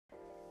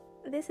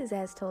This is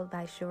As Told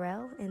by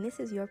Sherelle, and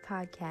this is your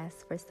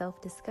podcast for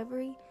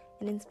self-discovery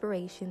and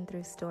inspiration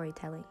through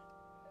storytelling.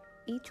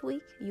 Each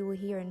week, you will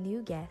hear a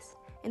new guest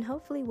and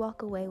hopefully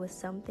walk away with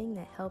something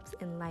that helps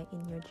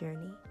enlighten your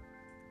journey.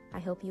 I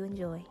hope you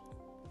enjoy.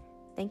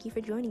 Thank you for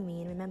joining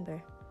me, and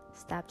remember,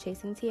 stop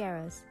chasing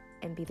tiaras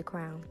and be the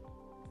crown.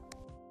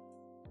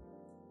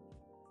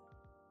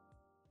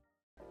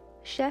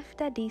 Chef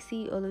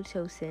Dadisi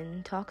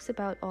Olutosin talks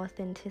about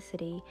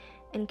authenticity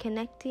and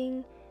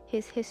connecting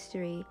his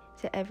history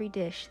to every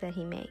dish that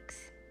he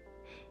makes.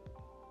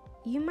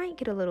 You might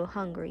get a little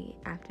hungry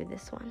after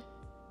this one.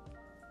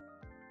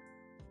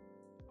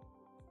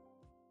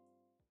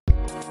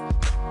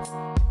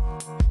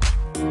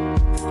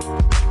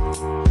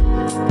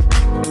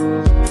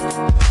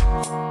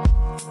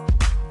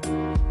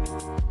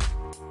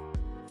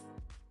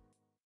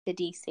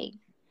 Dadisi,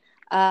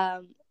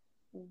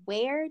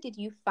 where did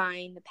you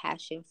find the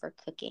passion for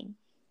cooking?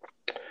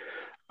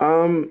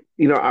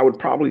 I would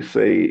probably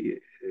say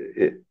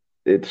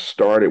it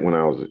started when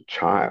I was a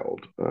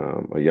child,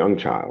 a young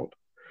child.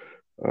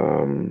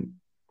 Um,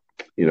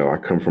 I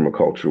come from a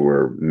culture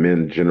where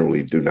men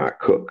generally do not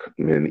cook,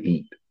 men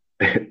eat,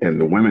 and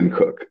the women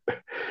cook.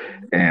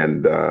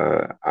 And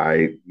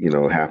I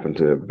happen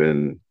to have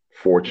been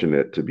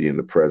fortunate to be in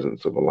the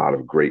presence of a lot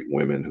of great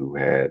women who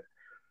had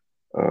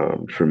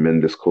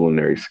tremendous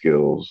culinary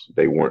skills.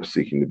 They weren't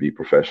seeking to be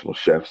professional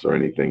chefs or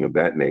anything of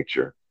that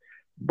nature,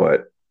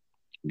 but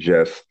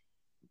just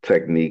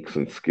techniques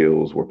and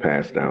skills were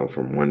passed down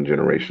from one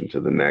generation to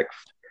the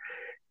next.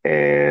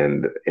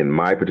 And in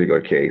my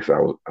particular case,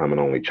 I'm an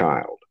only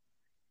child.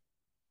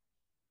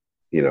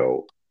 You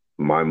know,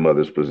 my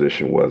mother's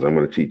position was, I'm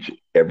going to teach you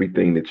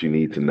everything that you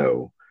need to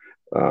know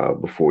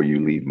before you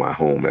leave my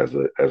home as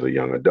a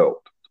young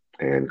adult.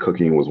 And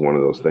cooking was one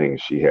of those things.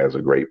 She has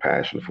a great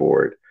passion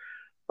for it.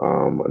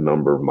 A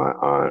number of my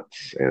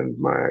aunts and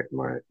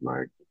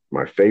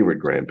my favorite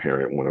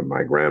grandparent, one of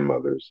my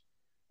grandmothers,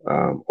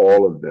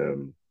 all of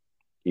them,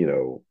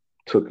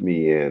 took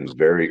me in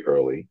very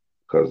early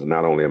because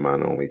not only am I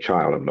an only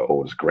child, I'm the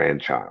oldest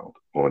grandchild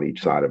on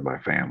each side of my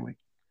family. Okay.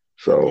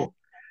 So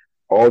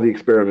all the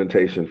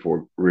experimentation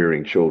for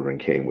rearing children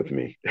came with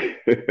me.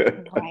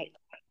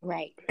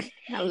 Right.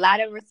 A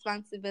lot of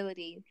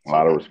responsibility. A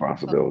lot of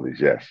responsibilities,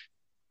 yes.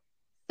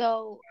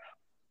 So,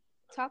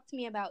 talk to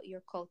me about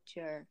your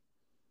culture.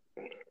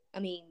 I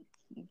mean,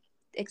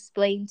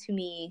 explain to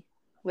me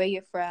where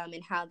you're from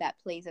and how that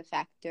plays a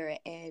factor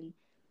in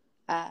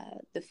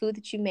the food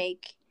that you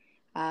make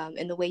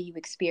and the way you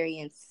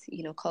experience,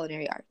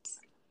 culinary arts.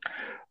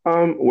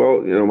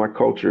 My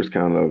culture is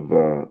kind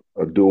of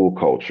a dual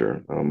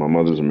culture. My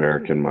mother's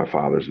American, my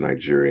father's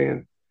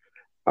Nigerian.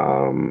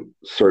 And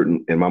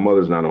my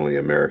mother's not only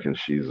American,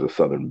 she's a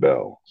Southern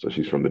belle. So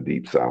she's from the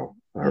deep South.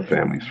 Her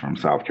family's from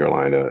South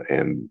Carolina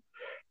and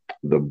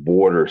the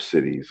border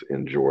cities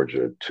in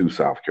Georgia to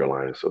South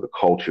Carolina. So the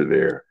culture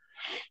there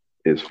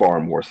is far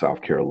more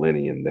South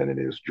Carolinian than it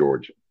is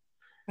Georgian.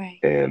 Right.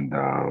 And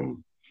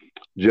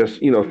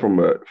just, from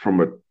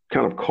a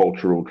kind of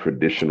cultural,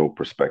 traditional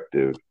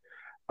perspective,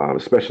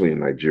 especially in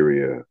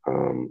Nigeria,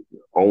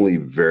 only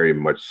very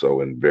much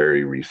so in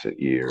very recent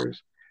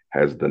years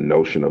has the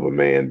notion of a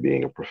man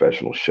being a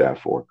professional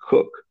chef or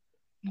cook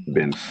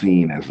been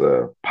seen as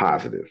a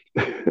positive.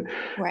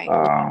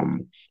 Right.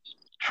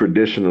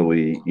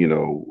 Traditionally,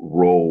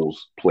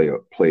 roles play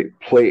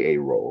a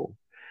role,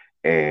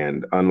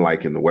 and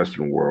unlike in the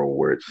Western world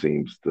where it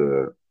seems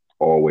to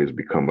always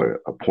become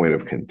a point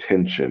of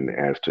contention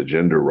as to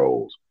gender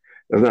roles,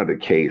 that's not the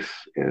case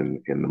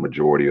in the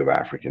majority of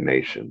African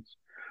nations.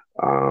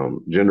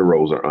 Gender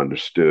roles are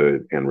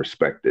understood and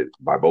respected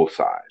by both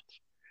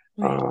sides.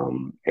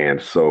 Right.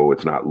 And so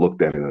it's not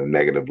looked at in a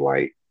negative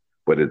light,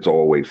 but it's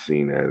always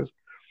seen as,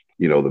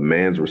 the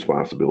man's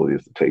responsibility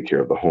is to take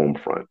care of the home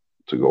front,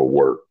 to go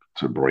work,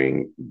 to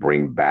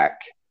bring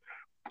back,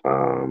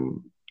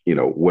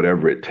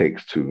 whatever it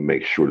takes to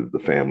make sure that the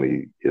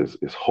family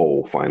is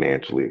whole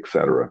financially, et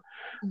cetera.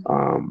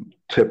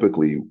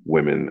 Typically,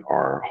 women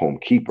are home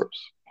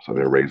keepers, so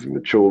they're raising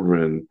the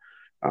children.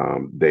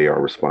 They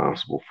are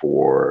responsible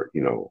for,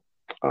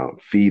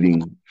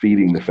 feeding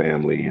the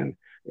family and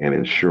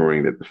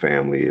ensuring that the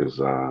family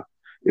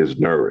is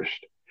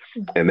nourished.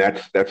 And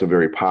that's a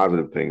very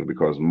positive thing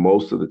because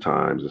most of the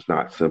times it's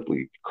not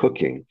simply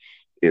cooking;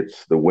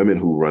 it's the women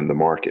who run the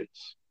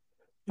markets.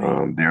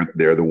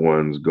 They're the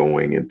ones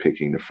going and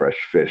picking the fresh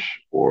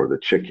fish or the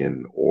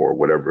chicken or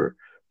whatever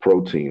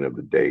protein of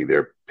the day.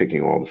 They're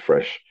picking all the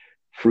fresh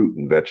fruit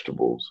and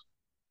vegetables,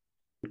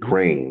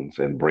 grains,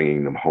 and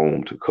bringing them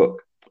home to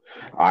cook.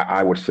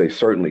 I would say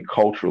certainly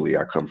culturally,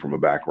 I come from a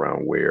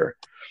background where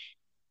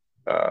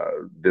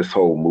this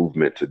whole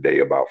movement today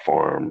about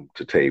farm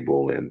to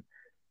table and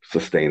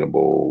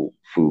sustainable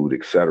food,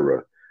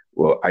 etc.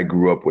 Well, I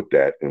grew up with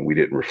that, and we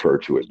didn't refer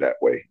to it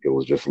that way. It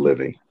was just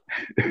living.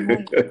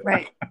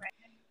 Right.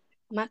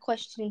 My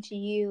question to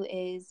you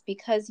is,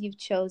 because you've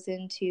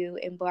chosen to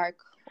embark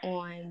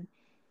on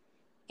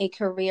a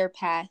career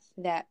path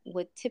that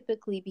would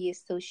typically be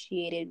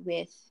associated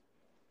with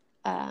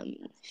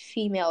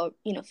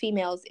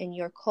females in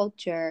your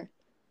culture,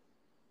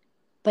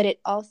 but it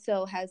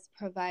also has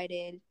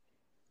provided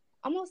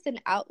almost an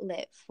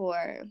outlet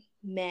for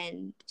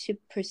men to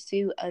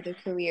pursue other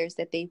careers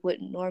that they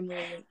wouldn't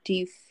normally. Do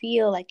you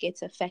feel like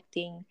it's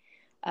affecting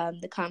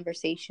the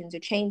conversations or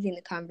changing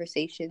the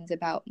conversations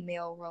about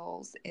male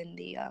roles in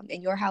the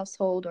in your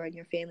household or in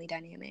your family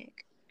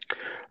dynamic?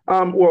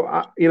 Well,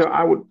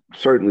 I would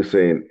certainly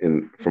say,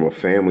 from a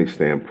family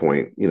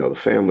standpoint, the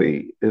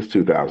family is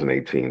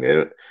 2018.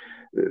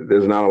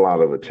 There's not a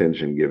lot of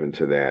attention given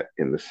to that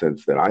in the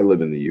sense that I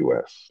live in the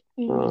U.S.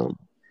 Mm-hmm.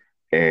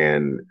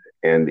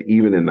 And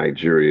even in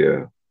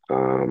Nigeria,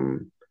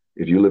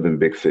 if you live in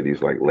big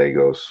cities like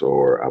Lagos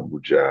or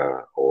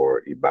Abuja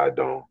or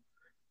Ibadan,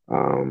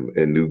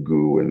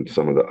 Enugu, and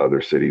some of the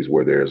other cities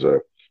where there's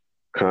a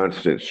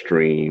constant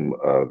stream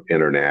of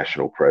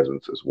international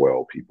presence as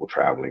well, people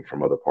traveling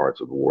from other parts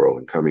of the world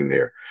and coming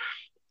there.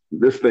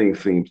 This thing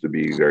seems to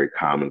be very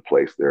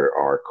commonplace. There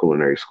are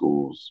culinary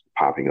schools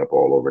popping up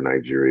all over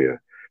Nigeria,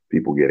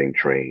 people getting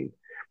trained.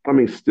 I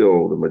mean,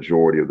 still, the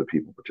majority of the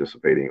people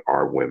participating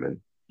are women,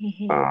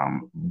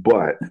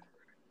 but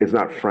it's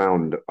not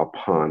frowned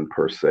upon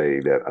per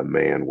se that a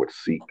man would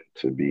seek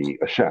to be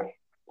a chef.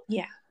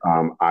 Yeah.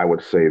 I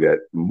would say that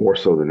more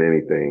so than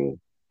anything,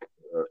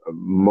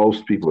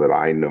 most people that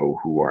I know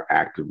who are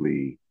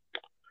actively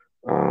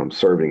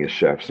serving as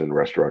chefs and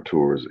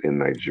restaurateurs in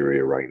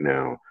Nigeria right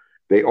now,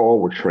 they all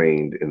were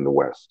trained in the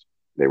West.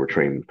 They were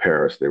trained in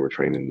Paris. They were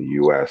trained in the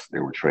U.S. They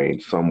were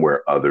trained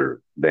somewhere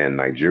other than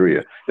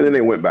Nigeria. And then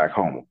they went back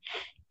home.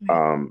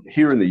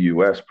 Here in the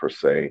U.S., per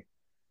se,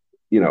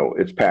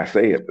 it's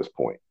passe at this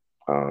point.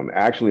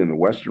 Actually, in the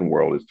Western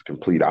world, it's the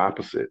complete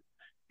opposite.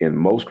 In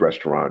most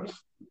restaurants,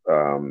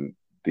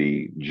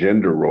 the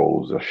gender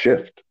roles are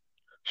shifted.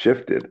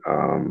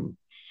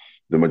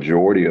 The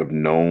majority of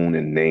known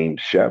and named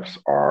chefs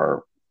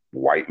are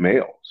white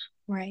males.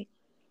 Right.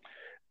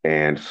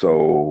 And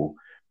so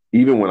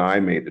even when I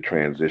made the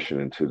transition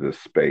into this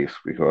space,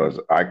 because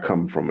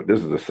this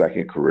is the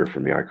second career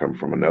for me. I come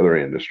from another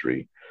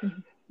industry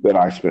that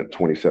I spent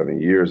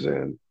 27 years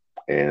in.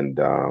 And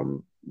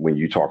when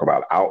you talk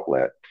about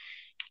outlet,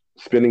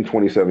 spending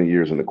 27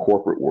 years in the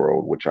corporate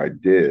world, which I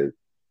did,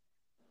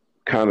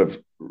 kind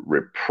of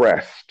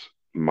repressed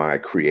my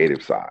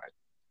creative side.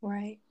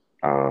 Right.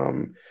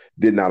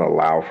 Did not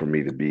allow for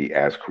me to be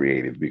as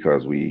creative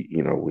because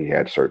we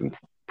had certain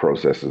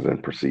processes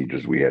and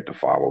procedures we had to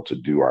follow to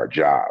do our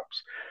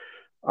jobs.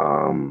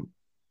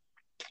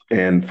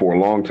 And for a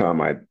long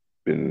time, I'd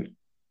been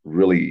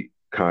really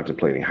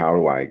contemplating, how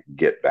do I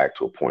get back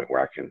to a point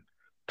where I can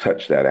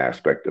touch that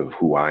aspect of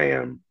who I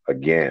am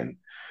again?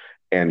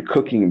 And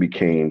cooking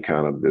became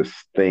kind of this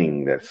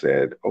thing that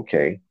said,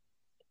 okay,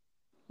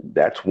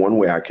 that's one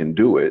way I can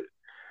do it.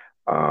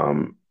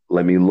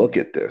 Let me look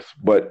at this.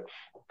 But,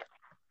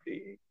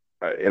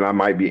 and I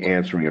might be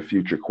answering a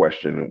future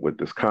question with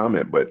this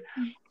comment, but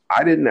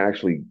I didn't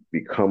actually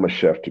become a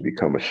chef to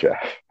become a chef.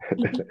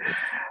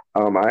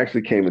 I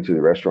actually came into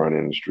the restaurant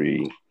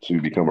industry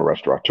to become a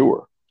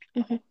restaurateur.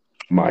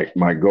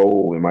 My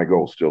goal, and my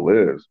goal still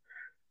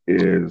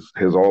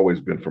has always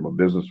been, from a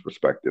business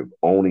perspective,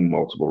 owning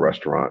multiple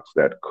restaurants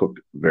that cooked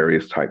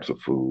various types of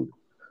food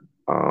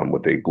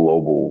with a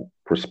global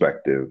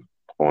perspective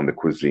on the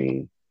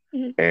cuisine.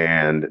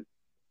 And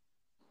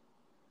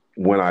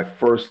when I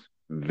first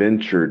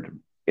ventured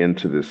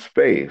into this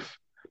space,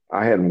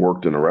 I hadn't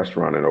worked in a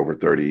restaurant in over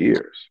 30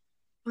 years.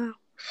 Wow.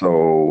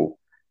 So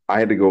I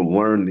had to go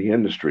learn the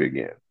industry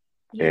again.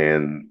 Yeah.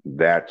 And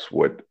that's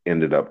what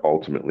ended up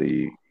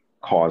ultimately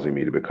causing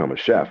me to become a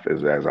chef,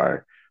 is as I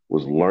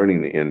was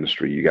learning the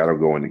industry, you got to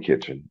go in the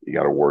kitchen. You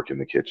got to work in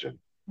the kitchen.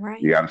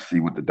 Right. You got to see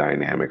what the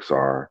dynamics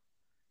are.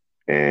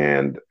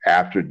 And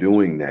after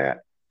doing that,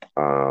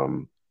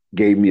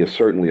 gave me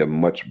certainly a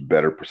much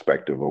better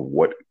perspective of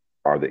what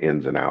are the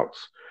ins and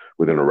outs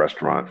within a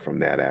restaurant from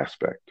that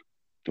aspect.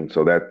 And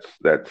so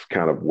that's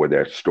kind of where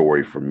that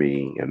story for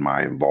me and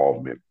my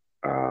involvement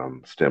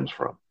stems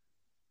from.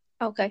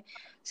 Okay.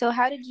 So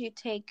how did you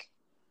take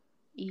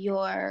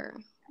your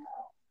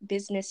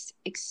business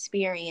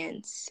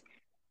experience?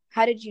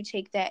 How did you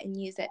take that and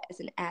use that as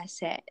an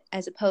asset,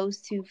 as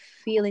opposed to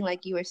feeling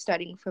like you were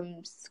starting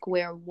from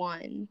square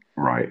one?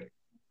 Right.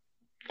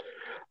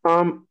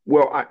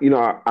 Well,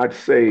 I'd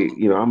say,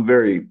 I'm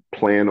very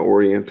plan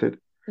oriented.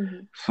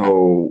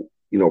 So,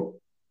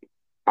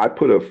 I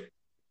put a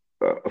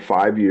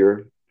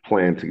 5-year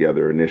plan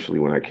together initially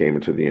when I came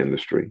into the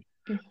industry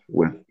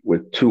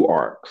with 2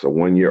 arcs, a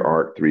 1-year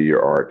arc,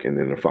 3-year arc, and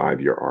then a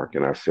 5-year arc.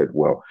 And I said,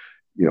 well,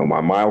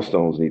 my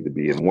milestones need to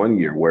be in 1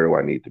 year. Where do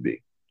I need to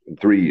be? In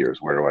 3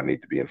 years, where do I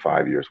need to be? In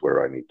 5 years, where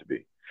do I need to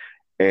be?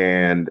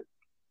 And,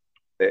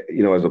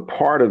 as a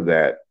part of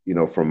that,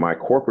 from my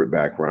corporate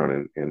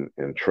background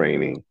and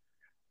training,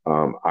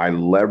 I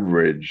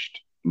leveraged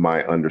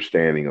my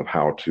understanding of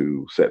how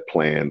to set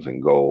plans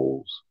and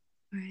goals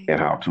and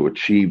how to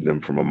achieve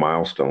them from a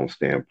milestone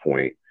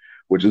standpoint,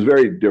 which is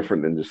very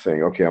different than just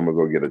saying, okay, I'm going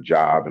to go get a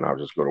job and I'll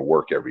just go to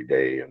work every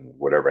day and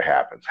whatever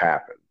happens,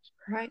 happens.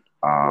 Right.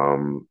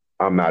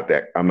 I'm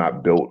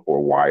not built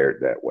or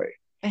wired that way.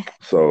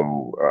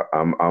 So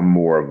I'm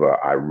more of a,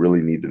 I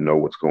really need to know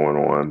what's going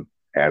on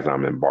as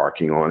I'm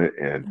embarking on it,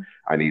 and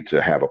I need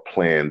to have a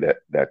plan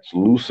that's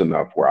loose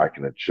enough where I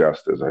can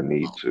adjust as I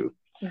need to.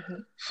 Mm-hmm.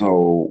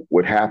 So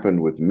what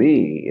happened with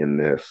me in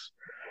this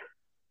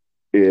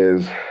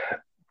is,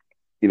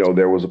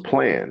 there was a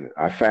plan.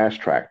 I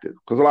fast tracked it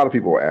because a lot of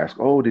people ask,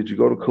 "Oh, did you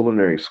go to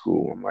culinary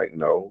school?" I'm like,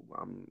 "No,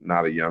 I'm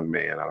not a young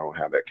man. I don't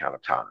have that kind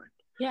of time."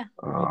 Yeah.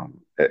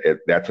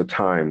 That's a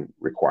time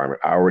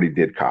requirement. I already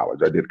did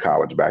college. I did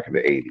college back in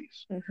the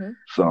 80s. Mm-hmm.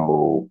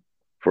 So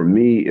for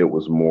me, it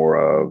was more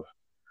of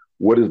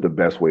what is the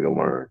best way to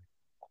learn?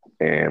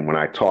 And when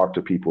I talked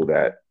to people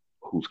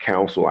whose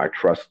counsel I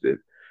trusted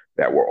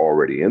that were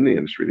already in the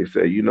industry, they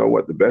say, you know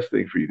what, the best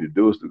thing for you to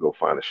do is to go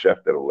find a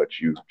chef that'll let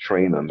you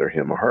train under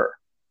him or her.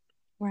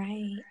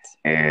 Right.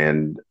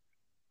 And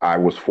I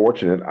was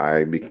fortunate.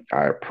 I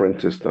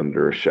apprenticed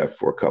under a chef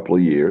for a couple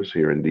of years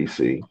here in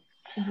DC.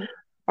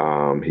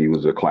 Mm-hmm. He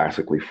was a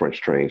classically French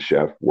trained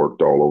chef,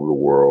 worked all over the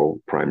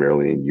world,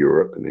 primarily in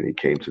Europe, and then he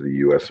came to the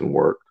US and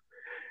worked.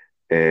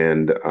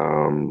 And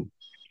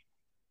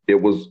it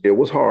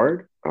was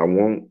hard. I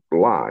won't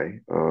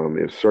lie.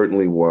 It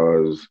certainly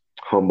was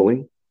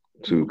humbling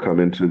to come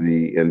into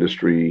the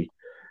industry.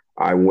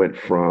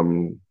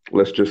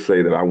 Let's just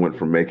say that I went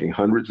from making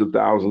hundreds of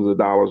thousands of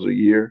dollars a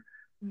year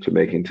to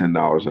making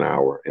 $10 an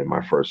hour in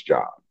my first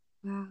job.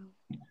 Wow.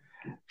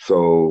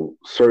 So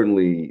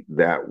certainly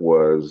that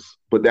was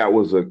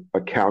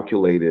a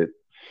calculated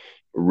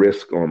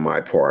risk on my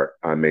part.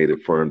 I made a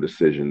firm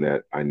decision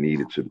that I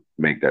needed to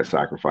make that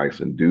sacrifice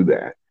and do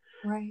that.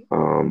 Right.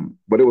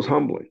 But it was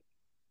humbling.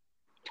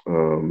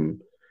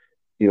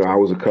 I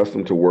was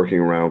accustomed to working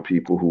around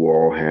people who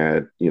all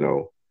had,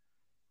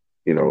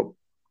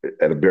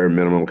 at a bare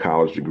minimum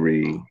college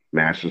degree,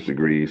 master's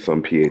degrees,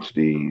 some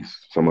PhDs,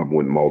 some of them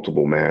with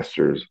multiple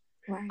masters.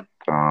 Right.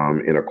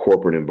 In a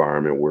corporate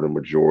environment where the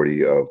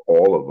majority of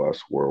all of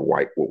us were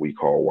what we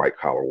call white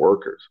collar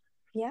workers.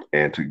 Yeah.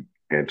 And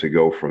to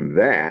go from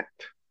that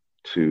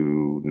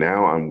to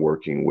now I'm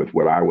working with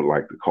what I would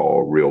like to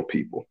call real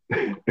people.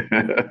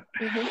 Mm-hmm.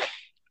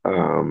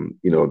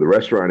 The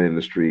restaurant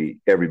industry,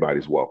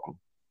 everybody's welcome.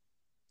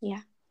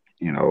 Yeah.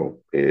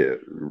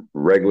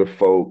 Regular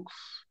folks,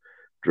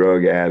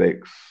 drug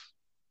addicts,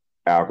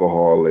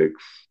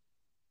 alcoholics,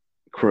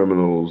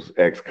 criminals,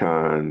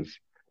 ex-cons,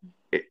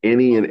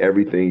 any and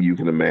everything you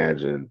can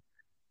imagine,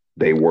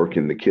 they work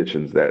in the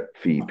kitchens that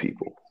feed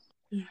people.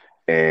 Yeah.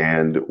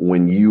 And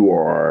when you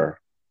are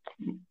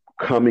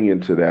coming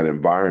into that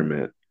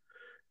environment,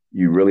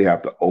 you really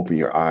have to open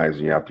your eyes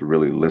and you have to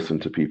really listen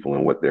to people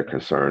and what their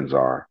concerns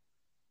are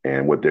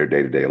and what their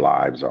day-to-day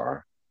lives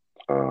are.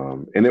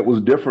 And it was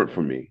different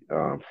for me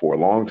for a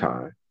long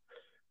time,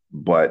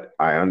 but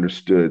I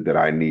understood that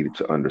I needed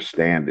to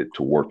understand it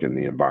to work in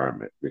the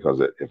environment,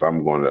 because if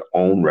I'm going to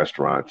own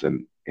restaurants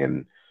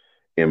and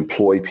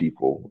employ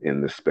people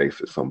in this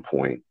space at some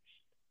point,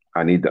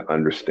 I need to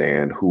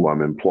understand who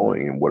I'm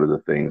employing and what are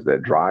the things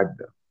that drive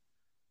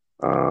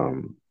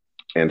them.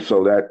 And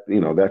so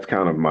that's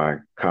kind of my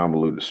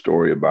convoluted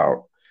story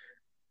about,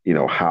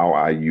 how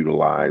I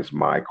utilize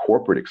my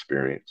corporate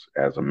experience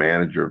as a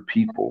manager of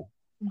people,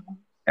 mm-hmm.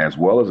 as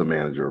well as a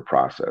manager of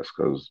process,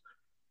 because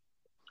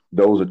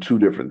those are two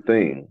different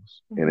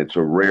things. Mm-hmm. And it's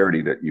a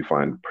rarity that you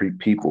find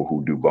people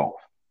who do both.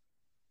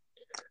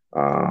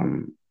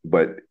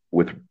 But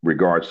with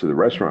regards to the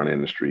restaurant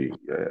industry,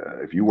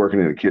 if you're working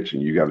in the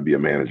kitchen, you got to be a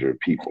manager of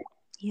people.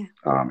 Yeah.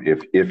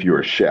 If you're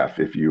a chef,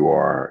 if you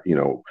are,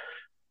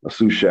 a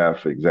sous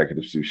chef,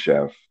 executive sous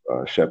chef,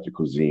 chef de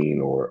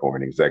cuisine, or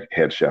an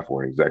head chef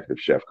or an executive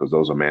chef, because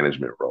those are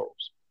management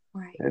roles.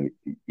 Right. And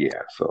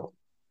yeah, so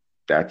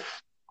that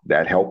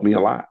helped me a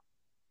lot.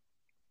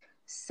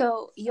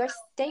 So your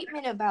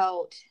statement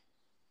about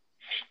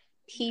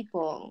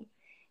people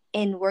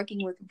and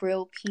working with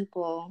real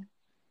people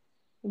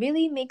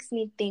really makes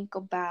me think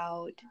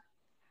about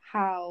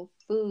how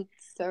food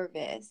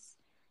service,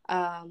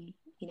 and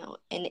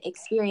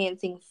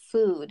experiencing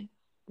food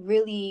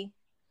really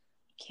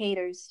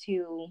caters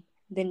to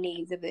the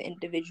needs of the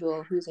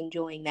individual who's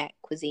enjoying that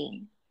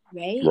cuisine,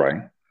 right?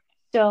 Right.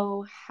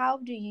 So how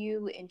do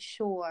you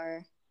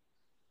ensure,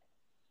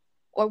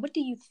 or what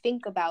do you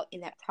think about in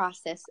that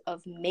process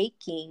of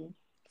making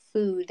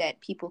food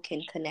that people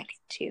can connect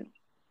to?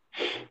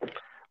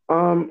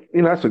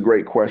 That's a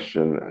great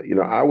question.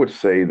 I would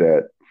say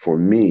that for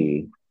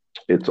me,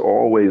 it's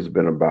always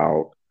been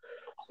about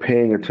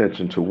paying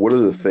attention to what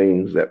are the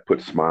things that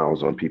put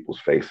smiles on people's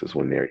faces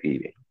when they're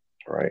eating,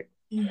 right?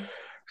 Mm-hmm.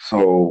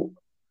 So,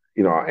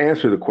 I'll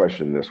answer the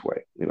question this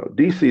way.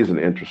 DC is an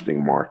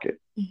interesting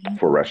market mm-hmm.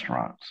 for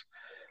restaurants.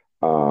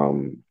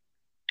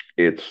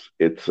 It's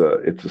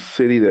a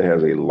city that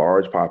has a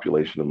large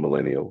population of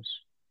millennials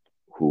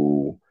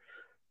who,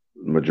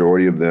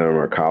 majority of them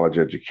are college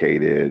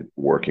educated,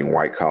 working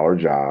white collar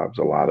jobs,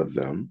 a lot of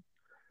them.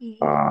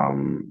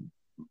 Mm-hmm.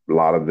 A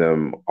lot of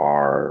them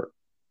are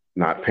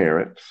not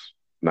parents,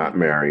 not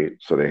married,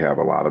 so they have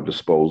a lot of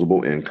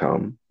disposable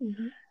income.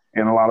 Mm-hmm.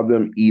 And a lot of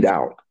them eat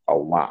out a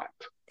lot.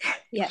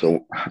 Yeah.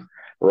 So,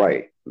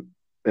 right.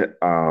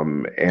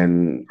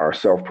 And our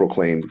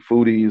self-proclaimed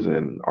foodies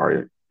and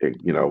our,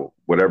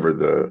 whatever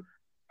the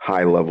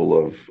high level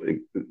of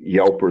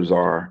Yelpers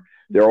are,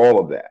 they're all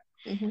of that.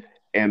 Mm-hmm.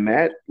 And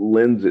that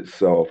lends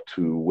itself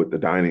to what the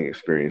dining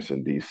experience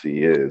in DC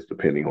is,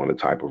 depending on the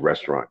type of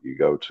restaurant you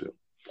go to.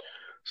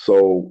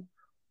 So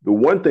the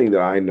one thing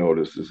that I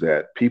notice is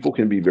that people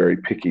can be very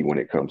picky when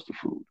it comes to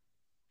food.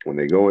 When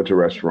they go into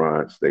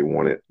restaurants, they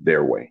want it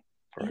their way.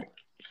 Right.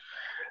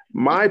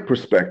 My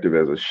perspective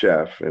as a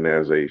chef and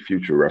as a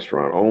future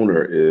restaurant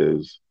owner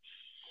is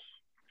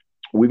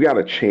we've got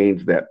to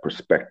change that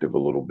perspective a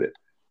little bit.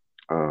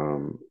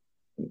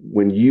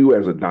 When you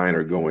as a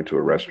diner go into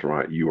a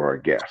restaurant, you are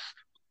a guest.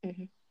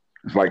 Mm-hmm.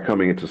 It's like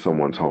coming into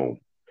someone's home.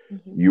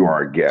 Mm-hmm. You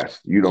are a guest.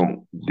 You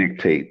don't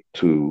dictate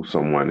to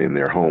someone in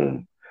their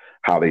home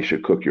how they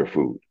should cook your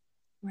food.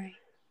 Right.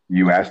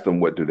 You ask them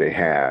what do they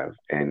have,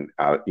 and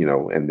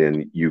and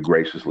then you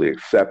graciously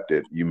accept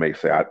it. You may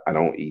say, I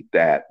don't eat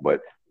that,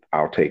 but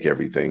I'll take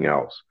everything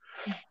else.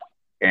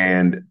 Mm-hmm.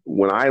 And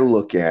when I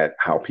look at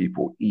how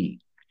people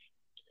eat,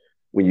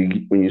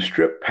 when you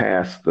strip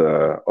past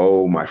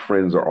my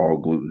friends are all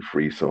gluten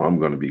free, so I'm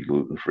going to be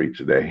gluten free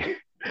today,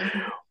 mm-hmm.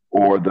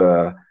 or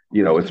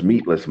it's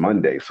meatless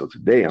Monday, so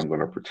today I'm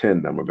going to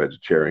pretend I'm a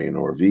vegetarian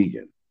or a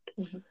vegan.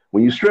 Mm-hmm.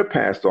 When you strip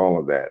past all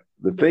of that,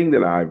 the thing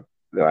that I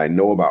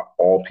know about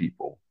all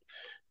people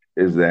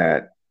is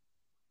that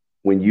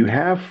when you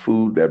have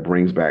food that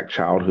brings back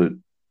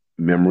childhood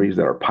memories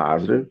that are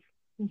positive,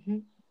 mm-hmm.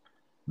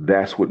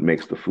 that's what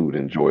makes the food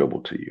enjoyable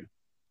to you.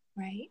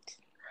 Right.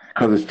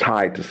 Because it's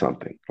tied to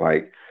something.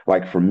 Like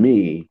for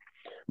me,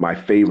 my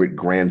favorite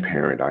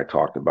grandparent I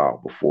talked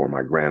about before,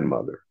 my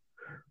grandmother,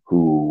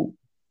 who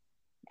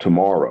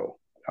tomorrow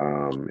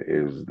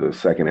is the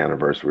second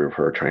anniversary of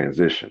her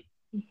transition.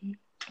 Mm-hmm.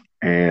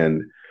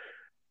 And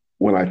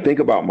when I think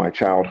about my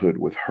childhood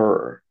with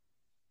her,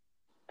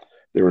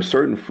 there were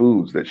certain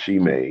foods that she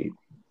made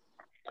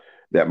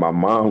that my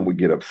mom would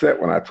get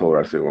upset when I told her.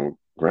 I said, well,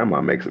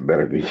 Grandma makes it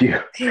better than you.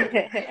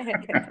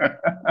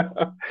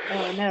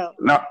 Oh, no.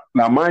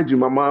 Now, mind you,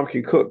 my mom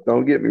can cook.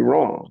 Don't get me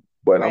wrong.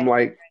 But right. I'm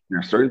like, there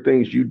are certain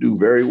things you do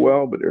very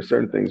well, but there are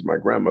certain things my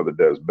grandmother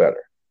does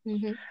better.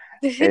 Mm-hmm.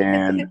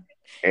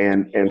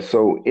 and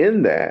so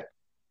in that,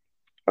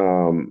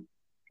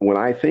 when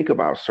I think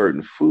about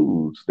certain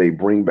foods, they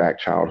bring back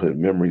childhood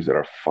memories that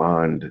are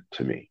fond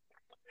to me.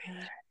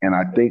 Right. And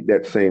I think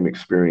that same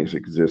experience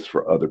exists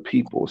for other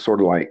people.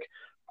 Sort of like,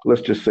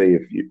 let's just say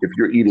if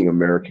you're eating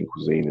American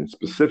cuisine, and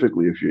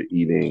specifically if you're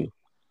eating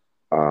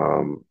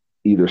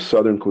either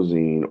Southern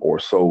cuisine or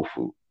soul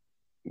food,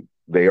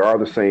 they are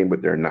the same,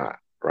 but they're not,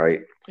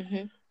 right?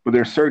 Mm-hmm. But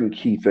there's certain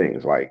key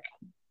things like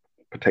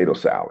potato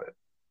salad,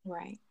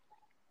 right?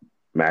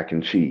 Mac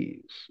and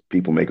cheese.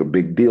 People make a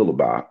big deal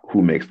about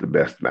who makes the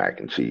best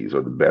mac and cheese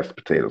or the best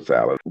potato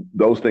salad.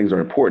 Those things are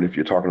important if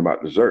you're talking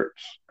about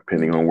desserts,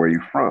 depending on where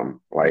you're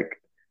from.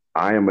 Like,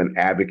 I am an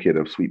advocate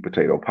of sweet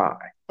potato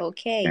pie.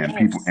 Okay.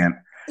 And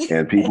yes.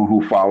 and people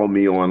who follow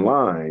me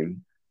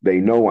online, they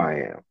know I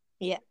am.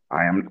 Yeah.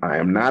 I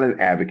am not an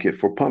advocate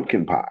for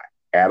pumpkin pie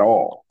at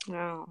all.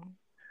 Oh.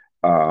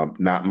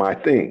 Not my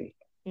thing.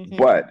 Mm-hmm.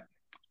 But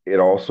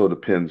it also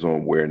depends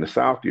on where in the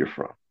South you're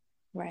from.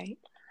 Right.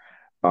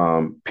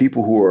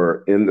 People who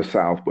are in the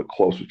South but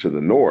closer to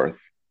the North,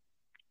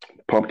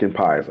 pumpkin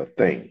pie is a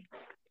thing.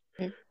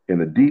 Mm-hmm.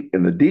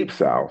 In the deep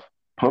South,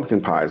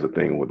 pumpkin pie is a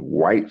thing with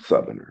white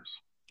Southerners.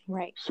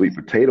 Right. Sweet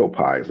potato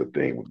pie is a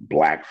thing with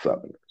black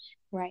Southerners.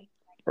 Right.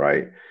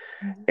 Right.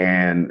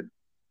 Mm-hmm.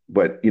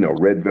 But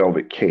red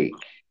velvet cake,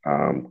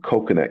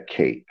 coconut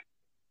cake.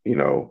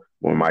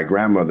 When my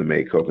grandmother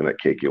made coconut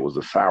cake, it was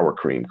a sour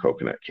cream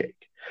coconut cake.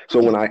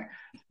 So when I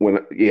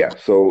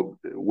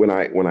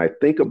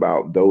think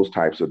about those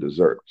types of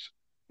desserts,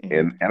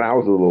 mm-hmm. and I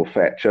was a little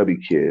fat chubby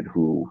kid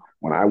who,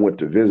 when I went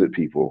to visit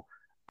people,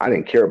 I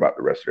didn't care about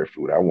the rest of their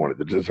food. I wanted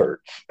the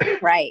desserts.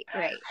 Right.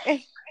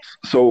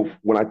 So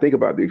when I think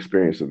about the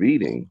experience of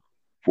eating,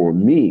 for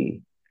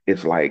me,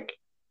 it's like,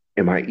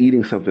 am I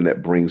eating something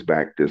that brings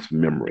back this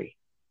memory?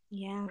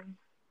 Yeah.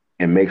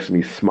 And makes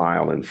me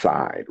smile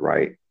inside,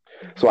 right?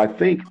 Mm-hmm. So I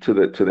think to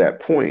that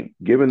point,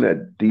 given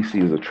that DC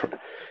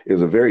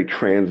is a very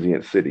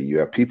transient city, you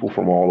have people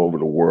from all over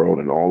the world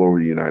and all over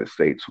the United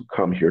States who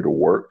come here to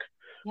work,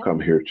 yep. come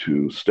here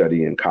to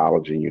study in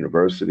college and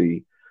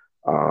university,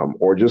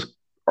 or just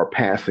are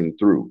passing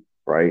through,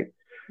 right?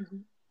 Mm-hmm.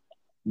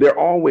 They're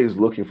always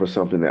looking for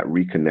something that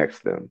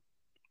reconnects them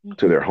mm-hmm.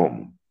 to their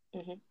home.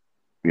 Mm-hmm.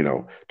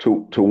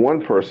 To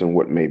one person,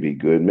 what may be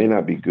good may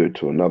not be good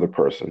to another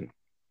person,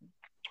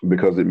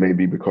 because it may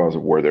be because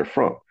of where they're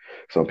from.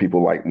 Some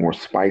people like more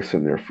spice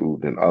in their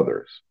food than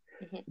others.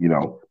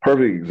 Mm-hmm.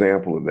 Perfect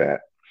example of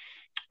that.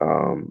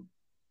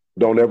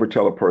 Don't ever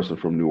tell a person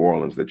from New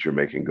Orleans that you're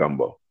making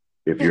gumbo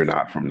if you're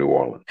not from New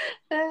Orleans.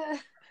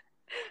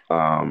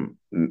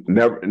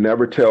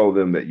 Never tell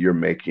them that you're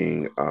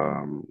making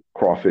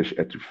crawfish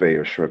etouffee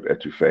or shrimp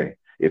etouffee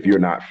if you're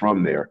not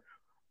from there,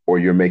 or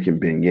you're making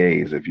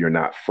beignets if you're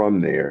not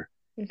from there,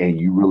 Mm-hmm. and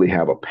you really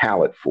have a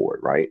palate for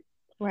it, right?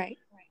 Right.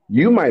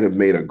 You might have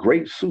made a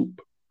great soup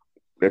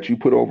that you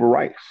put over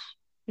rice,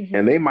 Mm-hmm.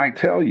 and they might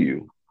tell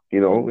you,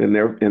 in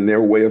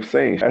their way of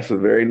saying, that's a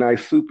very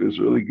nice soup, it's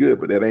really good,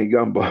 but that ain't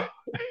gumbo.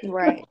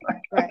 Right.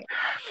 Right.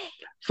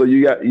 So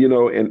you got,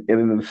 and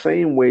in the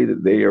same way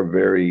that they are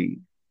very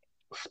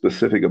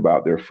specific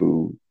about their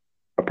food,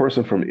 a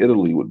person from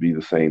Italy would be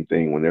the same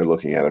thing when they're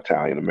looking at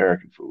Italian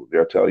American food.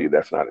 They'll tell you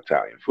that's not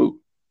Italian food,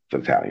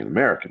 it's Italian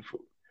American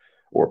food.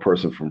 Or a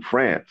person from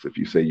France, if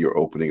you say you're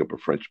opening up a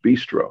French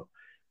bistro,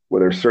 well,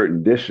 there are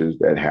certain dishes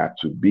that have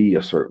to be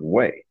a certain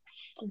way.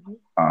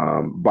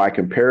 Mm-hmm. By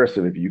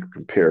comparison, if you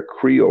compare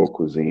Creole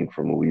cuisine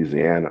from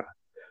Louisiana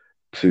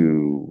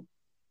to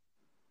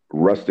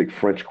rustic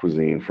French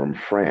cuisine from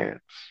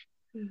France,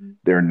 Mm-hmm.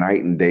 they're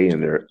night and day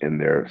in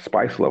their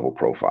spice level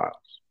profiles.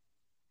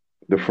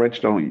 The French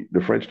don't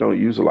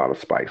use a lot of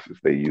spices.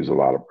 They use a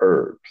lot of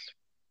herbs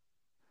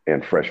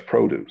and fresh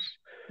produce.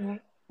 Right.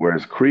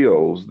 Whereas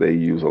Creoles, they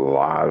use a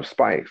lot of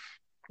spice.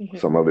 Mm-hmm.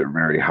 Some of it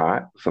very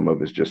hot, some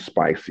of it's just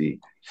spicy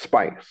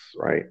spice,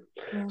 right?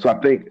 Yeah. So I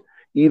think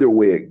either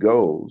way it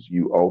goes,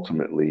 you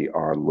ultimately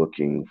are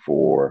looking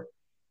for,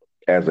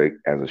 as a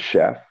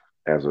chef,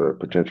 as a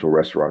potential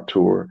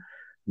restaurateur,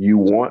 you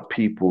want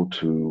people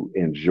to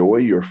enjoy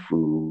your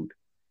food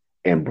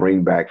and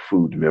bring back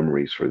food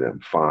memories for them,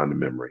 fond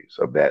memories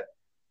of that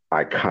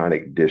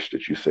iconic dish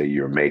that you say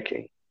you're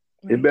making.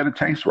 It Right. better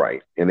taste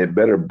right, and it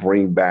better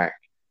bring back,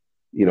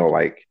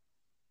 like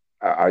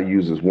I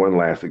use as one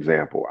last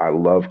example. I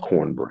love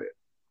cornbread,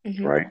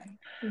 Mm-hmm. right?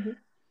 Mm-hmm.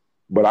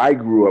 But I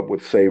grew up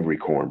with savory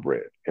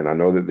cornbread, and I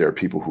know that there are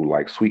people who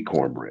like sweet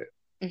cornbread.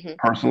 Mm-hmm.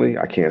 Personally,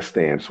 I can't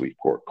stand sweet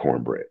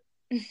cornbread.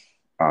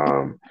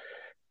 Um,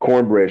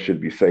 Cornbread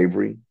should be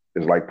savory.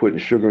 It's like putting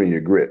sugar in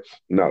your grits.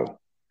 No,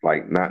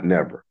 like not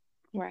never.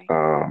 Right.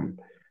 Um,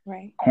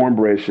 Right.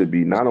 Cornbread should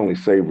be not only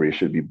savory, it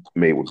should be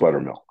made with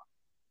buttermilk.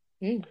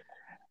 Mm.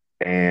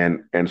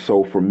 And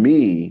so for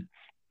me,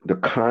 the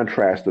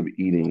contrast of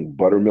eating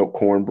buttermilk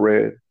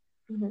cornbread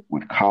Mm-hmm.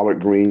 with collard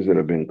greens that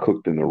have been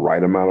cooked in the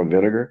right amount of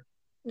vinegar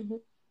Mm-hmm.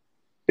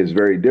 is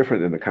very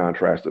different than the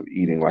contrast of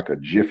eating like a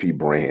Jiffy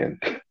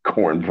brand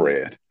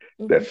cornbread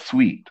Mm-hmm. that's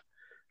sweet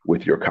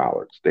with your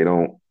collards. They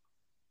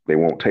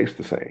won't taste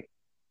the same,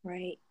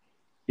 Right.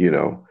 you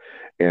know.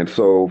 And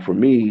so for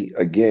me,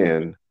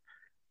 again,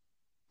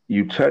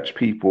 you touch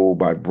people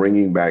by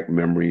bringing back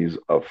memories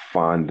of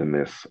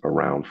fondness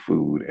around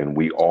food, and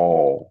we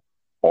all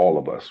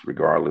of us,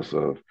 regardless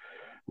of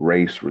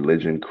race,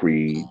 religion,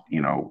 creed,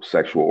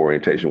 sexual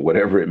orientation,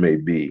 whatever it may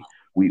be,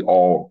 we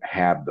all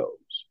have those.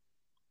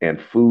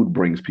 And food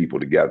brings people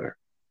together.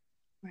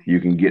 Right. You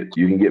can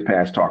get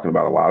past talking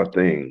about a lot of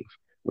things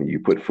when you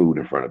put food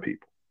in front of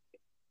people.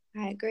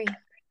 I agree.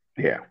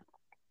 Yeah.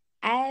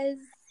 As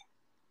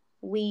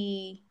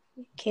we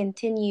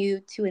continue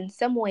to, in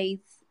some ways,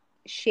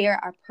 share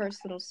our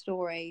personal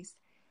stories,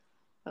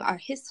 our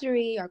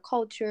history, our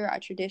culture, our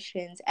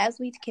traditions, as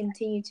we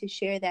continue to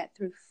share that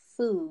through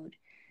food,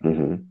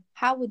 Mm-hmm.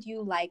 how would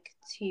you like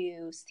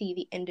to see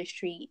the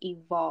industry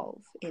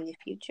evolve in the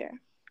future?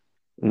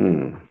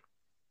 Mm.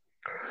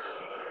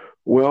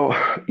 Well,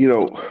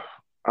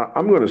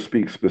 I'm going to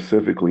speak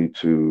specifically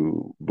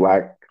to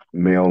Black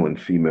male and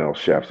female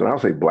chefs, and I'll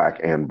say Black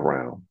and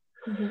brown.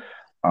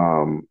 Mm-hmm.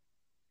 Um,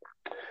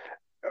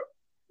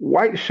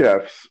 White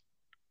chefs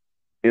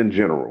in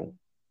general,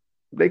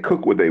 they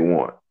cook what they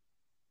want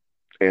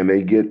and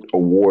they get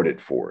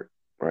awarded for it,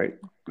 right?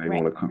 They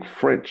Right. want to cook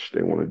French,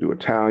 they want to do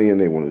Italian,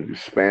 they want to do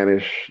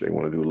Spanish, they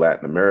want to do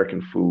Latin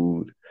American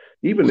food.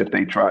 Even if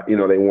they try, they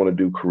want to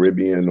do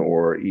Caribbean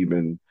or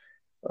even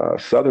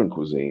Southern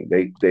cuisine.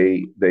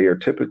 They are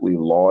typically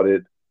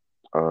lauded,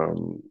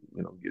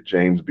 get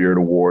James Beard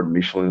Award,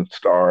 Michelin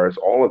stars,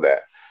 all of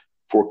that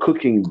for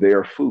cooking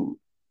their food.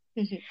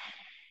 Mm-hmm.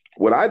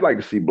 What I'd like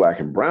to see Black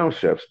and brown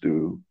chefs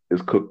do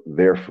is cook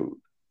their food,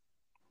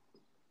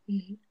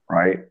 Mm-hmm.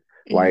 right?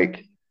 Mm-hmm.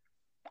 Like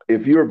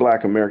if you're a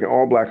Black American,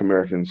 all Black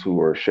Americans who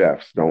are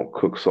chefs don't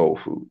cook soul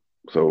food.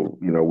 So,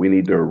 we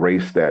need to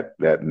erase that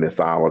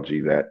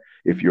mythology that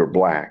if you're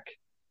Black,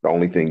 the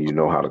only thing you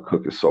know how to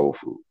cook is soul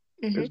food.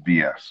 Mm-hmm. It's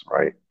BS,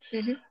 right?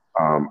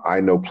 Mm-hmm.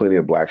 I know plenty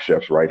of Black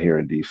chefs right here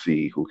in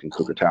DC who can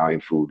cook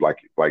Italian food like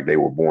they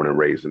were born and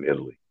raised in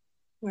Italy.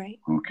 Right.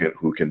 Who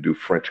can do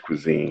French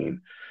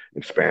cuisine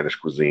and Spanish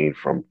cuisine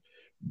from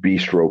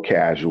bistro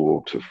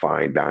casual to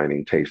fine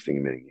dining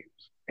tasting menus.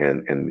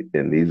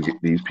 And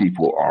these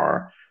people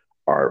are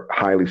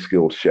highly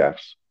skilled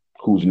chefs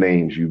whose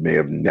names you may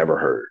have never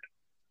heard.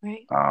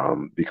 Right.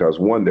 Because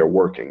one, they're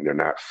working, they're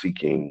not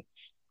seeking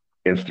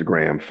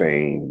Instagram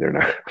fame. They're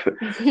not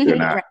they're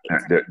not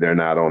Right. they're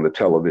not on the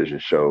television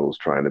shows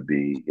trying to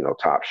be,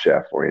 top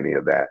chef or any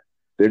of that.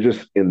 They're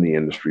just in the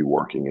industry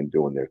working and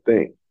doing their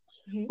thing.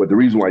 Mm-hmm. But the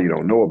reason why you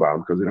don't know about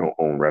them because they don't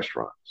own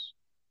restaurants.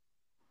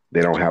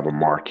 They don't have a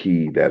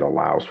marquee that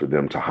allows for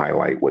them to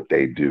highlight what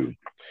they do.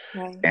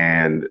 Right.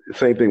 And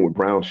same thing with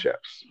brown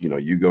chefs.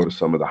 You go to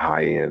some of the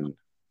high end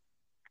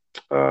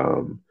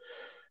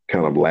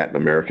kind of Latin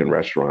American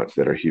restaurants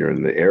that are here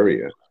in the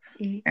area,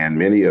 and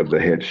many of the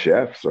head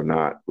chefs are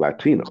not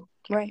Latino,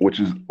 Right. which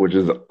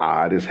is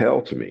odd as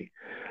hell to me.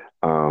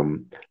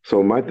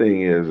 So my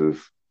thing is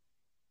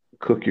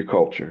cook your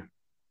culture,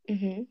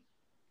 Mm-hmm.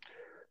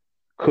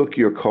 cook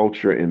your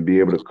culture, and be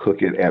able to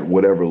cook it at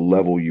whatever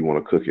level you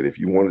want to cook it. If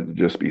you want it to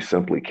just be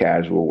simply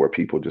casual, where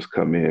people just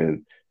come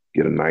in,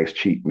 get a nice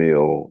cheap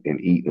meal, and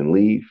eat and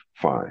leave,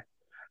 fine.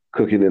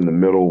 Cook it in the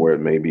middle where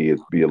it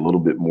be a little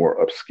bit more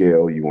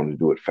upscale. You want to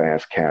do it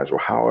fast casual.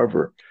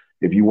 However,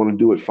 if you want to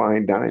do it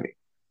fine dining,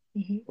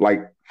 Mm-hmm.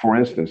 like for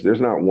instance,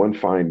 there's not one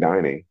fine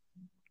dining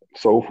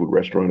soul food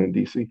restaurant in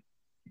DC.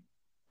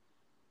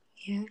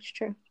 Yeah, it's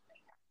true.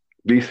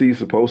 DC is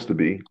supposed to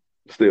be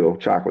still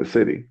chocolate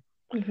city,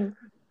 Mm-hmm.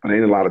 but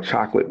ain't a lot of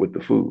chocolate with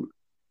the food.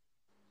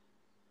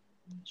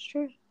 It's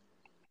true.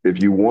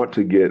 If you want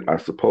to get, I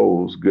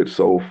suppose, good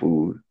soul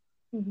food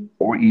Mm-hmm.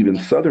 or even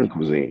Southern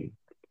cuisine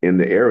in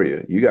the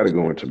area, you got to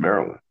go into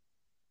Maryland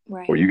or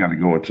Right. you got to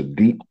go into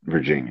deep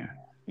Virginia,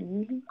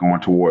 Mm-hmm.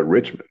 going toward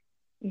Richmond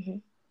Mm-hmm.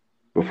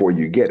 before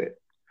you get it.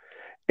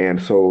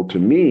 And so to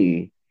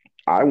me,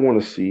 I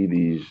want to see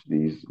these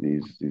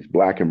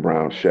black and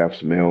brown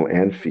chefs, male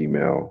and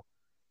female,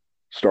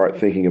 start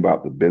thinking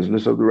about the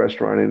business of the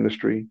restaurant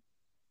industry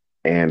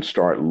and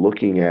start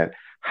looking at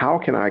how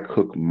can I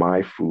cook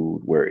my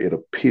food where it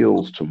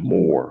appeals to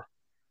more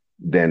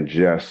than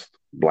just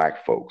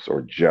black folks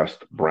or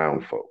just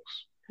brown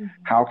folks?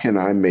 Mm-hmm. How can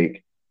I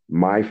make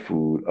my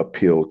food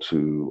appeal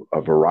to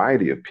a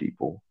variety of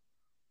people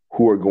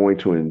who are going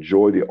to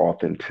enjoy the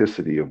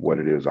authenticity of what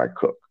it is I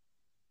cook?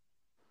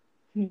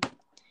 Mm-hmm.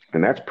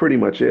 And that's pretty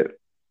much it.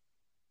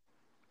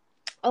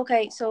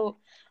 Okay, so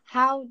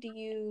how do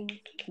you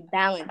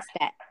balance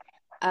that?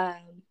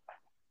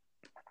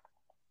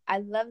 I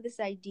love this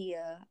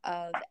idea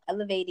of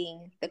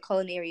elevating the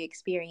culinary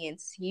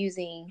experience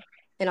using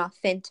an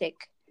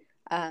authentic,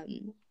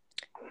 um,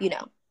 you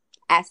know,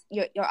 as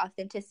your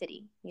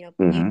authenticity,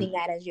 Mm-hmm. using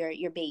that as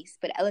your base,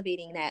 but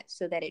elevating that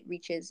so that it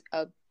reaches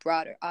a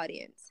broader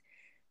audience.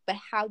 But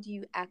how do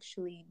you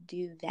actually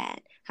do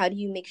that? How do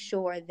you make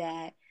sure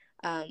that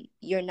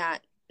you're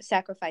not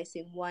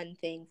sacrificing one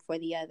thing for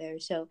the other?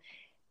 So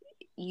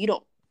you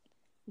don't,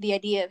 the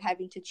idea of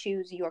having to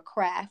choose your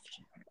craft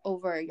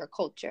over your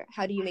culture.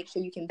 How do you make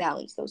sure you can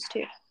balance those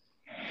two?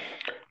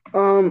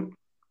 Um,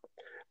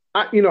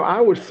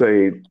 I would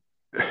say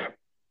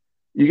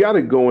you got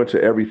to go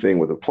into everything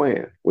with a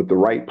plan, with the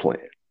right plan.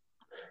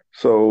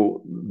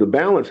 So the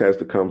balance has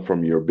to come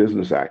from your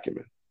business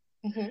acumen.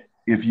 Mm-hmm.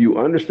 If you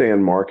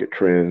understand market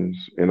trends,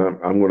 and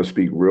I'm going to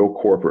speak real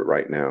corporate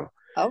right now.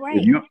 All If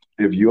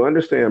right. you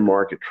understand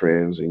market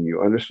trends and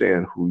you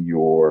understand who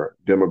your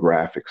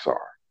demographics are,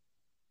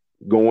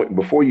 going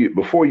before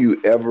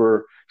you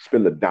ever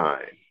spend the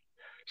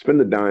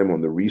dime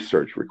on the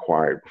research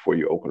required before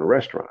you open a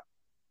restaurant.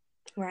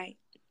 Right.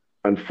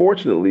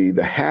 Unfortunately,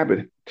 the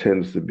habit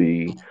tends to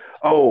be,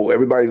 oh,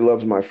 everybody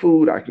loves my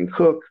food. I can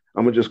cook.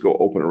 I'm gonna just go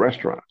open a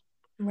restaurant.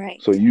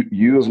 Right. So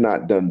you have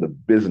not done the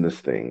business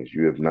things.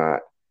 You have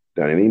not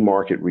done any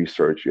market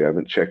research. You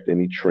haven't checked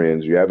any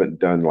trends. You haven't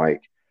done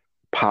like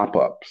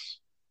pop-ups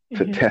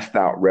to Mm-hmm. test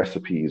out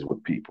recipes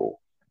with people,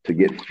 to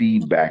get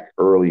feedback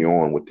early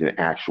on with the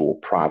actual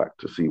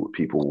product to see what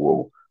people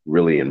will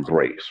really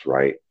embrace,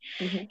 right?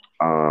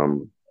 Mm-hmm.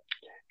 Um,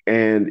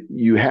 and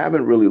you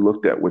haven't really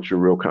looked at what your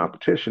real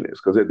competition is.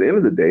 Because at the end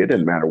of the day, it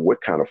doesn't matter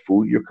what kind of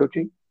food you're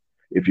cooking.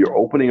 If you're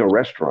opening a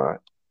restaurant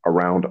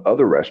around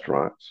other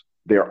restaurants,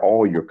 they're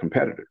all your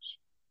competitors.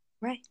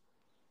 Right.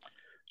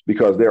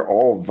 Because they're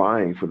all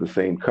vying for the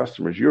same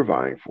customers you're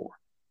vying for.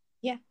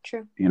 Yeah,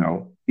 true.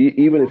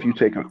 Even if you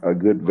take a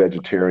good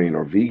vegetarian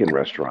or vegan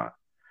restaurant,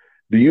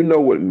 do you know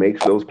what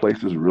makes those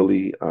places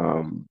really,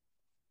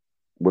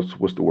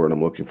 what's the word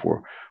I'm looking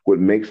for? What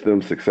makes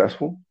them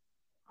successful?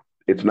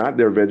 It's not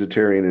their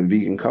vegetarian and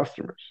vegan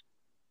customers.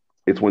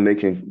 It's when they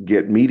can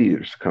get meat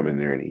eaters to come in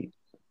there and eat.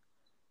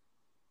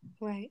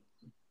 Right.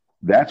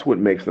 That's what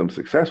makes them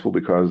successful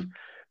because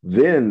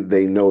then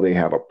they know they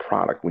have a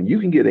product. When you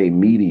can get a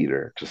meat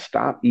eater to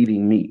stop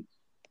eating meat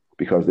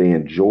because they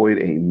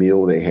enjoyed a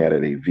meal they had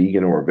at a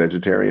vegan or a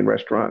vegetarian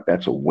restaurant,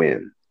 that's a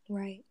win.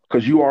 Right.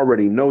 Because you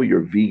already know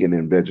your vegan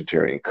and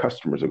vegetarian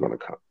customers are going to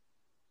come.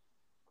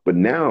 But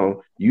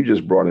now you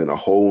just brought in a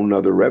whole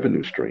nother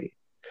revenue stream.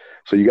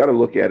 So you got to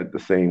look at it the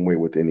same way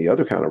with any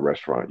other kind of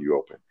restaurant you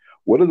open.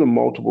 What are the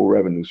multiple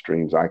revenue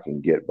streams I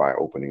can get by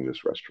opening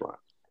this restaurant?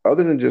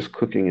 Other than just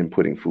cooking and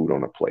putting food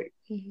on a plate.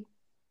 Mm-hmm.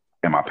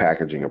 Am I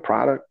packaging a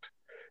product?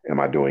 Am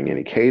I doing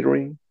any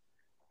catering?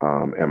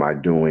 Am I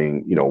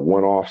doing,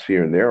 one-offs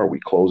here and there? Are we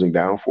closing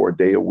down for a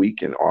day a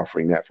week and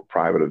offering that for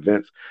private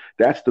events?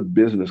 That's the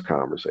business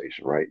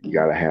conversation, right? You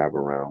got to have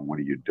around what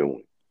are you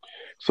doing?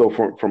 So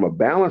from a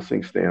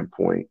balancing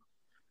standpoint,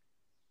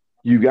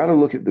 you got to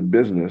look at the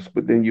business,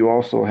 but then you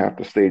also have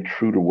to stay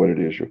true to what it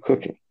is you're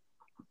cooking.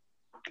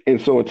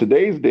 And so in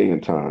today's day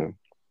and time,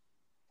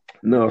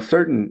 now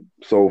certain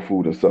soul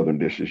food and Southern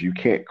dishes you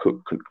can't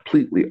cook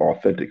completely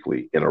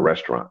authentically in a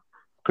restaurant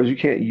because you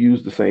can't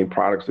use the same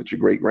products that your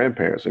great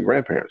grandparents and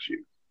grandparents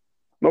used.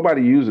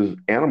 Nobody uses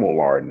animal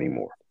lard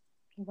anymore.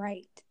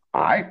 Right.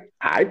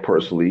 I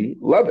personally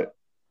love it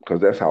because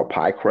that's how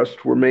pie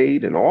crusts were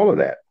made and all of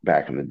that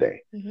back in the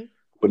day. Mm-hmm.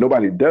 But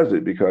nobody does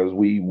it because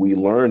we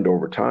learned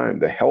over time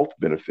the health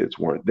benefits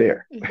weren't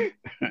there.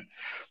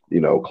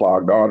 Mm-hmm.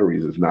 Clogged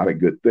arteries is not a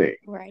good thing.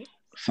 Right.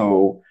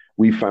 So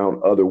we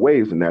found other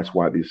ways, and that's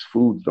why these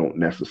foods don't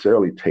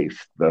necessarily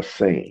taste the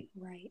same.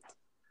 Right.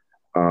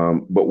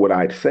 But what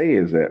I'd say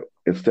is that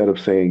instead of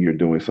saying you're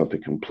doing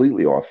something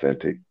completely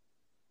authentic,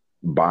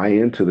 buy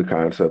into the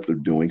concept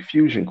of doing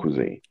fusion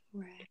cuisine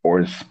Right. or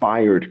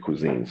inspired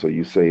cuisine. So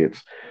you say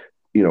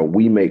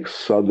we make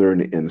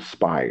Southern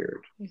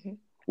inspired, Mm-hmm.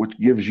 which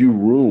gives you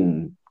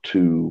room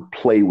to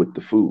play with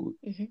the food,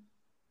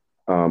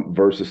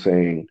 versus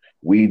saying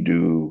we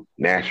do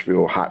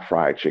Nashville hot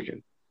fried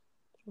chicken.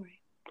 Right.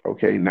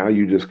 Okay, now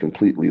you just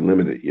completely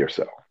limited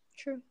yourself.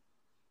 True.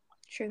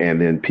 True. And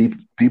then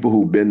people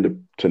who've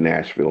been to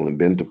Nashville and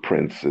been to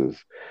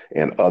Prince's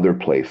and other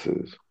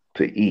places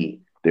to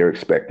eat, they're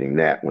expecting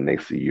that when they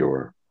see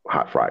your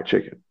hot fried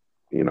chicken,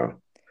 you know.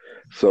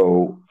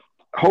 So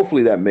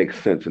hopefully that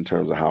makes sense in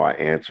terms of how I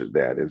answered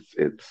that.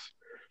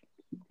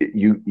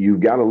 You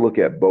got to look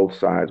at both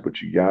sides,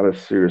 but you got to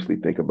seriously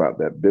think about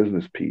that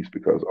business piece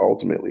because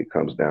ultimately it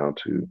comes down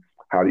to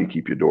how do you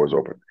keep your doors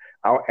open.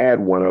 I'll add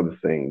one other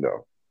thing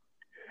though.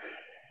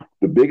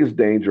 The biggest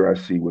danger I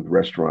see with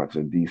restaurants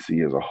in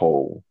DC as a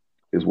whole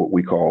is what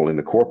we call in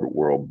the corporate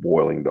world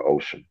boiling the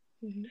ocean.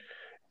 Mm-hmm.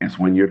 It's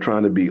when you're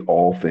trying to be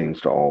all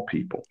things to all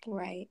people.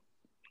 Right.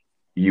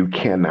 You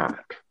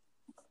cannot.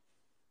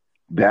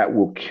 That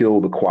will kill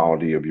the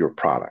quality of your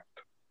product.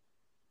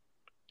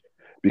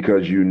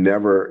 Because you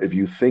never, if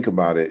you think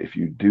about it, if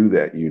you do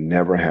that, you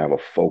never have a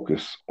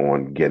focus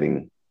on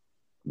getting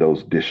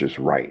those dishes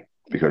right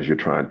because you're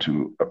trying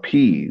to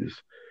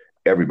appease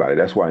everybody.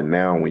 That's why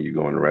now when you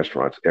go into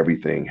restaurants,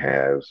 everything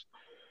has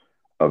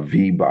a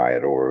V by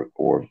it or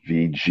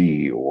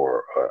VG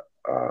or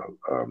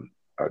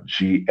a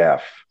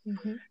GF.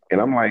 Mm-hmm.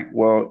 And I'm like,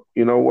 well,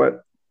 you know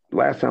what?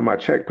 Last time I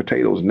checked,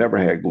 potatoes never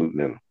had gluten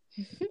in them.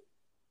 Mm-hmm.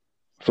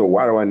 So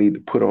why do I need to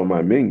put on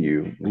my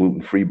menu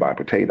gluten-free by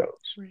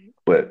potatoes? Right.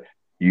 But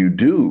you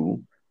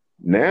do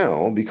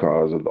now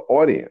because of the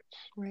audience.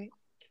 Right.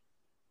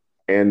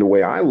 And the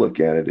way I look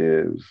at it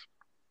is,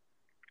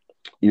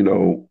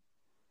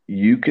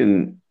 you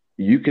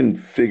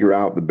can figure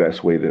out the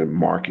best way to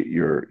market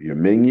your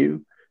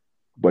menu,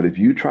 but if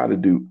you try to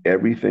do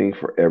everything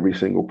for every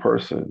single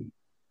person,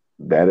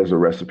 that is a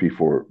recipe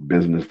for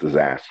business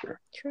disaster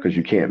because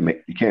you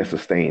can't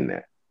sustain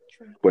that.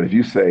 True. But if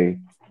you say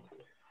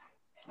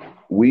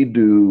we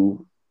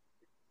do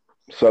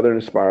Southern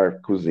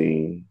inspired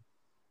cuisine,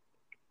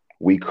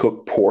 we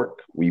cook pork,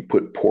 we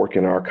put pork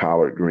in our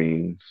collard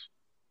greens,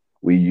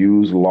 we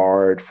use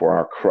lard for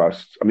our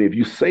crusts. I mean, if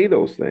you say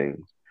those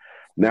things,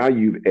 now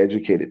you've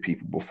educated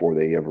people before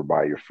they ever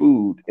buy your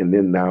food, and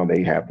then now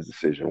they have the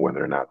decision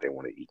whether or not they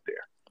want to eat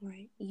there.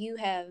 Right. You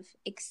have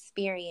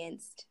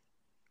experienced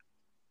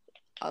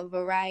a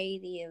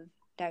variety of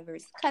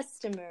diverse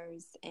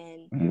customers,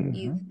 and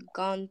you've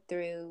gone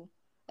through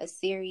a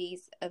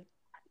series of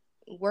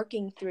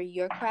working through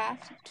your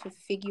craft to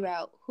figure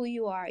out who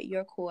you are at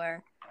your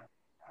core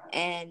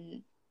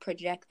and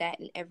project that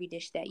in every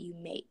dish that you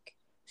make.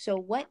 So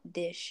what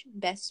dish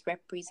best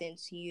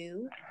represents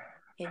you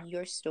and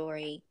your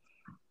story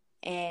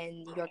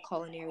and your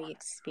culinary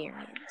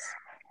experience?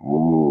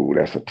 Ooh,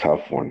 that's a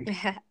tough one.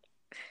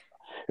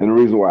 And the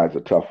reason why it's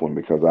a tough one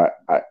because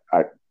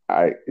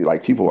I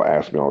like people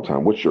ask me all the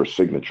time, "What's your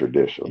signature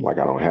dish?" I'm like,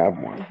 I don't have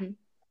one.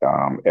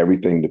 Mm-hmm.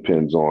 Everything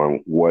depends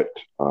on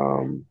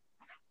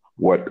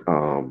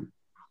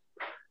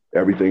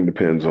everything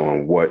depends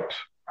on what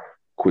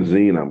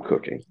cuisine I'm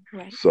cooking.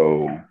 Right.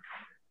 So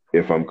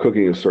if I'm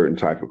cooking a certain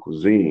type of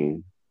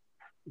cuisine,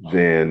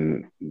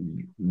 then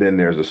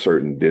there's a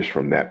certain dish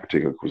from that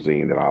particular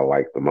cuisine that I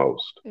like the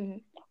most. Mm-hmm.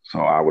 So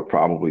I would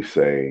probably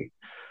say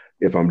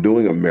if I'm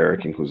doing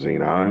American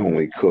cuisine, I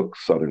only cook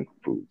Southern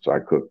foods. I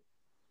cook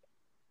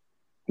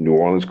New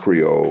Orleans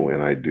Creole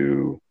and I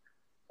do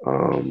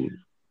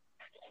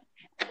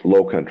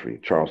Low Country,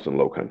 Charleston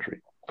Low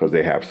Country, because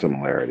they have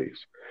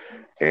similarities.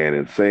 And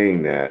in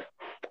saying that,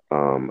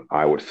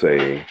 I would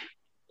say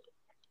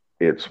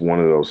it's one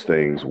of those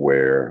things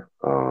where,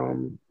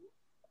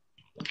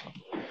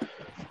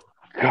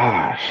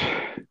 gosh,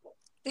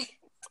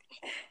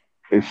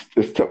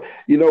 it's tough.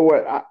 You know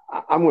what?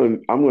 I'm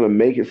gonna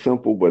make it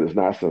simple, but it's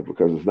not simple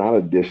because it's not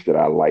a dish that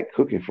I like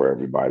cooking for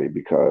everybody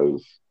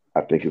because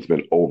I think it's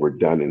been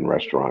overdone in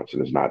restaurants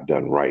and it's not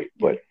done right.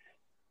 But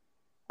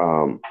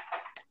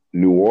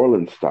New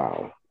Orleans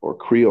style or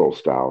Creole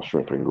style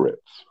shrimp and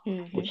grits,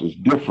 mm-hmm. which is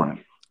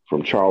different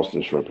from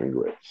Charleston shrimp and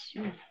grits.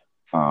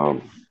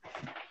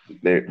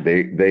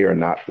 They are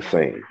not the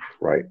same,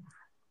 right?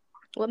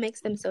 What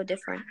makes them so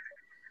different?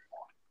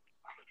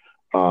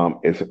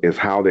 Is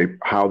how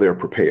they're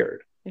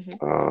prepared.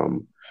 Mm-hmm.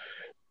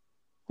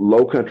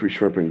 Low Country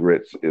shrimp and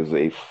grits is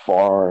a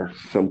far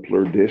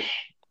simpler dish.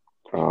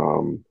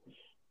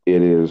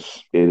 It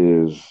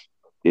is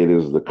it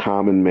is the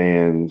common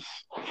man's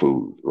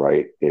food,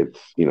 right? It's,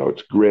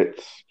 it's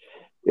grits,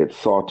 it's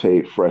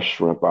sauteed fresh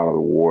shrimp out of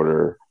the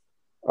water,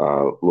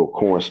 little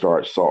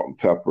cornstarch, salt and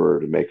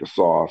pepper to make a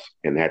sauce,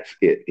 and that's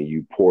it. And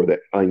you pour that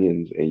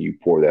onions and you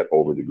pour that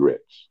over the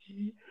grits.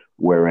 Mm-hmm.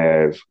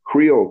 Whereas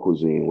Creole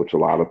cuisine, which a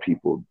lot of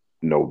people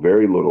know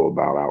very little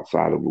about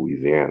outside of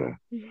Louisiana,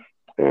 Mm-hmm.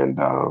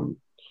 and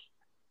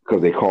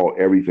because they call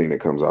everything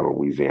that comes out of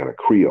Louisiana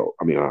Creole,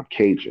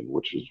 Cajun,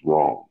 which is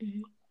wrong.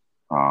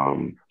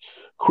 Mm-hmm.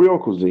 Creole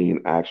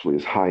cuisine actually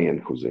is high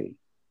end cuisine.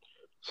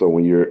 So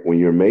when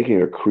you're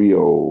making a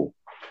Creole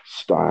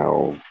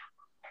style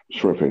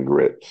shrimp and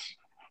grits,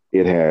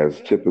 it has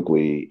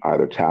typically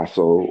either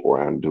tasso or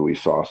andouille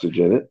sausage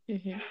in it,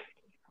 Mm-hmm.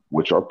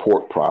 which are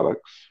pork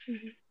products.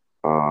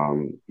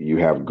 Mm-hmm. You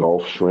have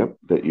Gulf shrimp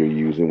that you're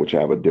using, which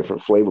have a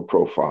different flavor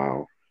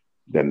profile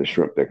than the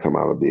shrimp that come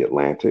out of the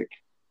Atlantic.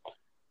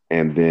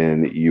 And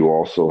then you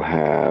also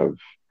have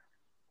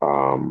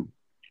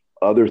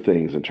other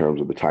things in terms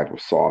of the type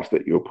of sauce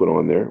that you'll put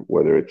on there,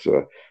 whether it's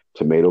a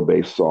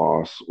tomato-based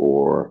sauce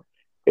or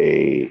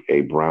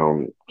a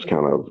brown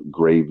kind of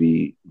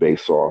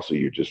gravy-based sauce, or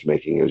you're just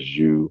making a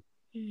jus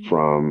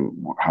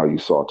from how you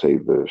saute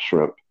the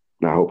shrimp.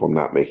 Now, I hope I'm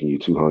not making you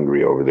too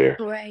hungry over there.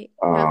 Right.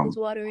 Mouth is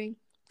watering.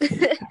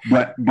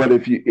 but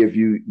if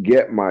you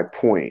get my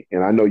point,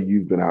 and I know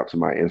you've been out to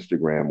my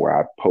Instagram where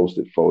I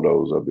posted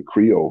photos of the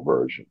Creole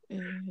version.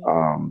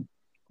 Mm-hmm.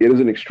 It is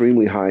an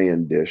extremely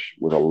high-end dish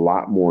with a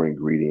lot more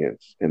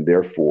ingredients, and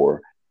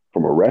therefore,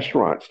 from a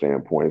restaurant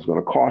standpoint, it's going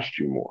to cost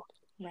you more.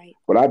 Right.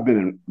 But I've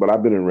been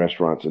in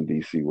restaurants in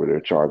DC where they're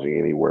charging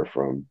anywhere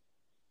from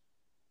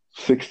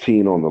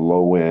 16 on the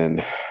low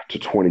end to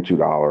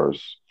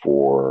 $22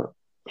 for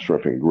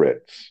shrimp and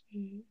grits.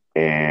 Mm-hmm.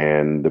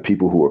 And the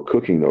people who are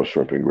cooking those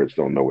shrimp and grits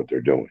don't know what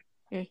they're doing.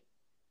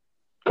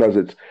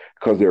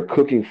 Because they're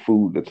cooking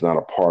food that's not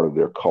a part of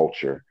their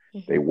culture.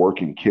 Mm-hmm. They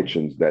work in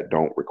kitchens that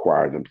don't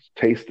require them to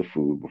taste the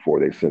food before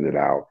they send it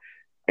out.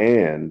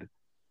 And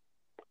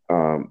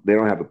they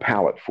don't have a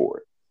palate for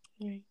it.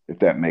 If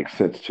that makes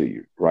sense to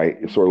you, right?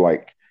 It's sort of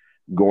like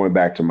going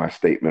back to my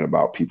statement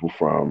about people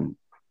from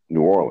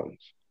New Orleans.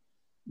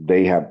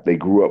 They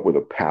grew up with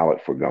a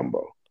palate for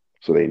gumbo,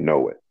 so they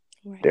know it.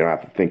 Right. They don't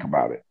have to think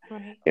about it.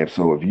 Right. And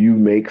so if you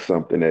make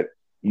something that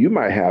you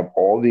might have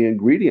all the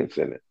ingredients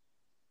in it,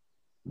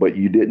 but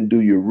you didn't do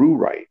your roux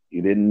right,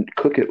 you didn't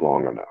cook it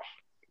long enough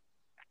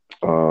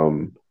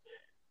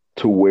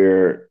to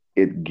where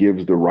it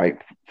gives the right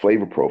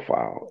flavor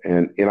profile.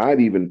 And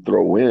I'd even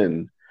throw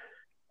in,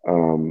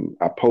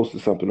 I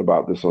posted something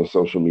about this on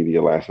social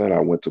media last night. I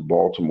went to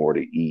Baltimore to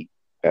eat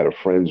at a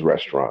friend's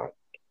restaurant,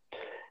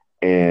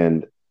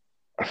 and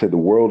I said the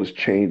world is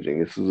changing.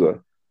 This is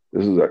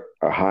a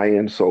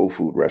high-end soul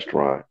food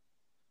restaurant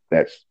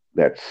that's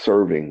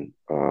serving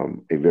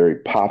a very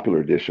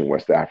popular dish in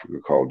West Africa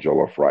called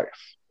jollof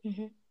rice.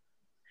 Mm-hmm.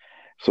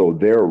 So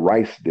their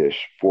rice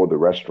dish for the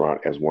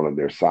restaurant as one of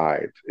their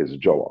sides is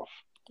jollof.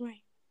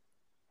 Right.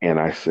 And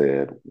I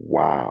said,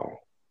 wow.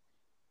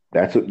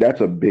 That's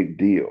a big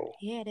deal.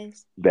 Yeah, it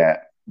is.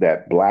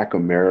 That Black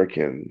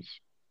Americans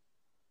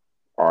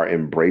are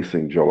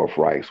embracing jollof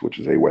rice, which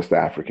is a West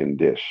African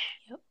dish.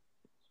 Yep.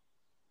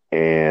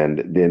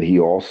 And then he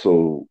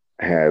also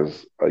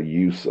has a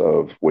use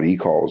of what he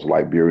calls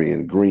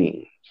Liberian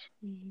greens.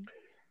 Mm-hmm.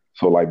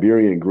 So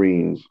Liberian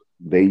greens,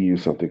 they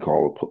use something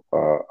called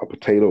a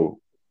potato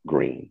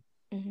green,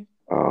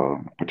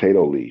 mm-hmm.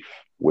 Potato leaf,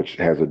 which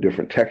has a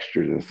different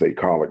texture than, say,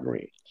 collard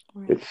green.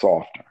 Right. It's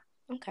softer.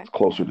 Okay. It's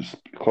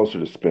closer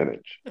to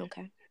spinach.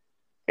 Okay.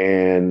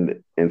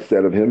 And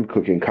instead of him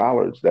cooking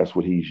collards, that's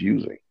what he's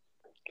using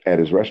at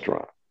his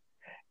restaurant.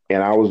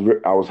 And I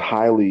was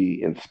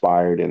highly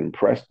inspired and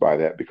impressed by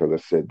that, because I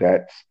said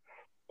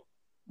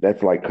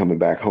that's like coming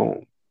back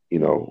home,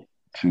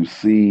 to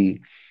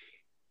see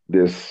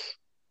this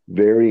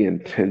very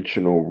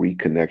intentional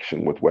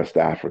reconnection with West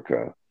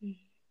Africa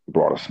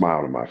brought a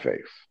smile to my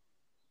face.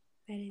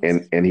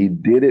 And he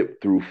did it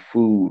through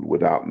food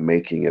without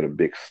making it a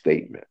big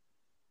statement.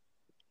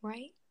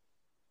 Right.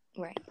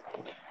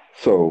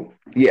 So,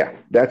 yeah,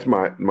 that's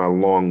my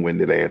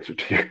long-winded answer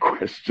to your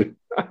question.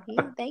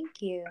 No,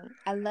 thank you.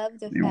 I love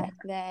the fact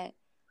that,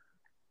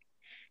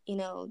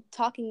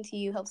 talking to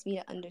you helps me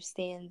to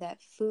understand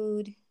that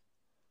food,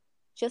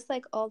 just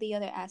like all the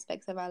other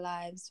aspects of our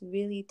lives,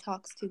 really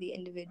talks to the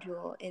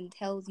individual and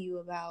tells you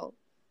about,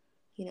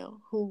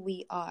 who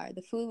we are.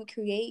 The food we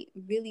create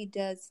really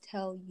does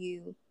gives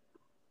you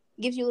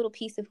a little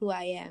piece of who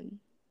I am,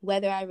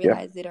 whether I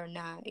realize it or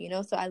not,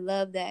 So I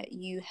love that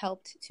you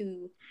helped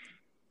to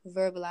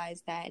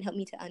verbalize that and help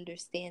me to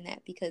understand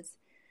that, because,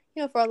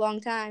 for a long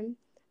time,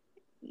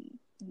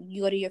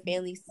 you go to your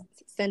family's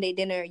Sunday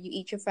dinner, you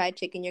eat your fried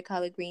chicken, your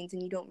collard greens,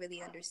 and you don't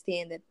really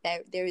understand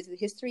that there is a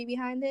history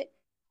behind it.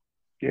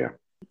 Yeah.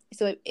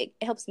 So it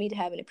helps me to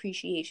have an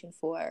appreciation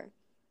for,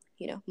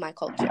 my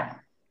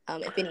culture,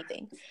 if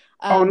anything.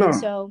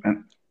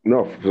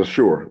 No, for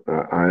sure.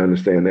 I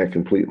understand that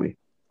completely.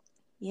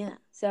 Yeah.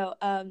 So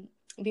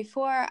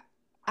before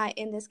I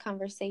end this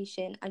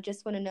conversation, I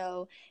just want to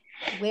know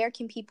where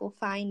can people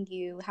find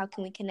you? How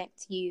can we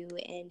connect to you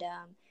and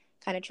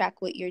kind of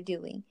track what you're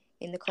doing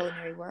in the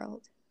culinary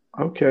world?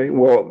 Okay.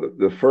 Well,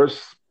 the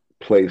first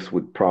place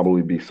would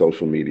probably be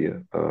social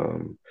media.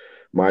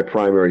 My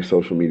primary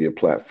social media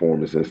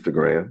platform is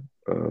Instagram,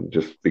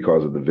 just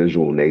because of the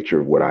visual nature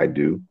of what I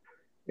do,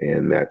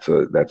 and that's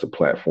a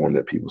platform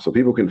that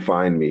people can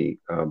find me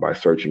by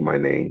searching my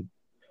name,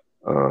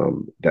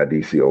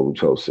 Dadisi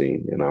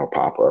Olutosin, and I'll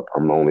pop up.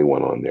 I'm the only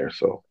one on there,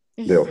 so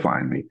they'll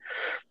find me.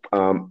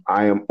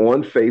 I am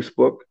on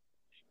Facebook,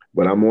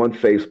 but I'm on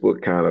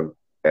Facebook kind of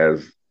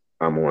as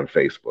I'm on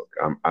Facebook.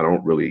 I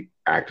don't really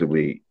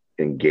actively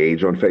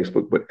engage on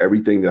Facebook, but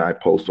everything that I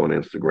post on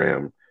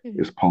Instagram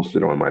is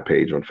posted on my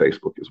page on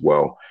Facebook as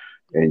well.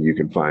 And you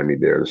can find me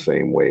there the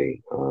same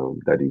way,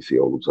 Dadisi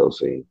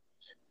Olutosin.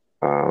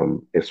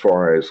 As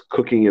far as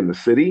cooking in the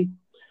city,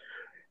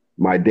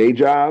 my day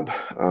job,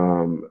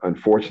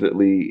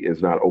 unfortunately,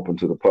 is not open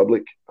to the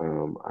public.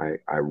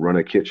 I run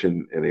a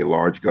kitchen in a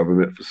large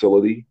government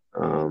facility.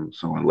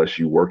 So unless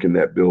you work in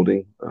that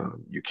building,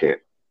 you can't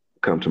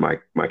come to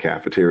my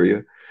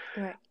cafeteria.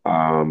 Right.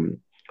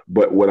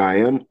 But what I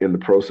am in the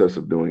process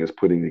of doing is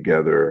putting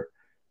together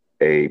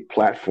a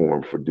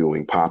platform for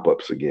doing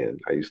pop-ups again.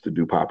 I used to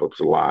do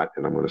pop-ups a lot,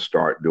 and I'm going to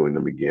start doing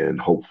them again,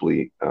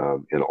 hopefully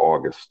in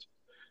August.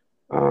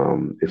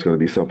 It's going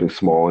to be something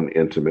small and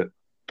intimate,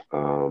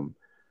 no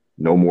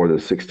more than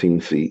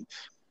 16 seats,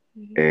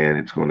 and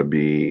it's going to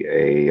be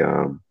a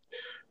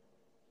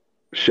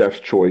chef's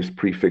choice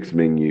prefix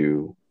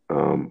menu,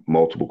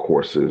 multiple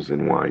courses,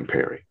 and wine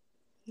pairing.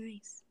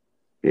 Nice.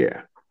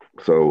 Yeah.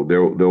 So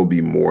there'll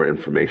be more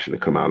information to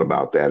come out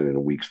about that in the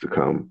weeks to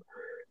come.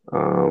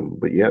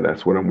 But yeah,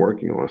 that's what I'm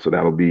working on. So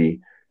that'll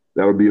be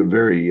a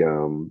very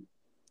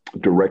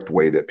direct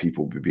way that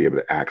people will be able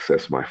to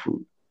access my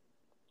food.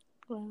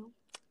 Well,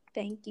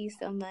 thank you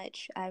so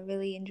much. I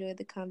really enjoyed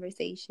the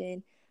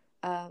conversation.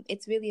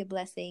 It's really a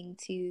blessing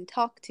to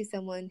talk to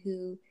someone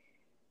who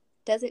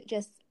doesn't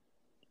just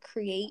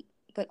create,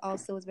 but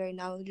also is very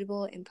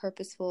knowledgeable and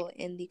purposeful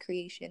in the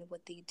creation of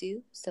what they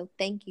do. So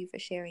thank you for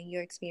sharing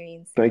your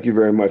experience. Thank you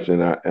very much.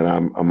 And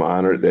I'm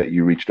honored that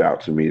you reached out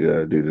to me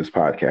to do this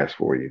podcast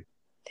for you.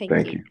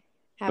 Thank you.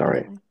 Have a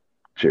good one.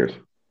 Cheers.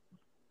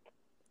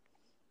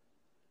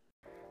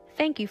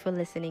 Thank you for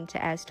listening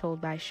to As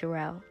Told by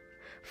Sherelle.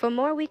 For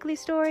more weekly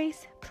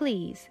stories,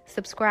 please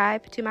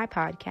subscribe to my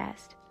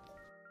podcast.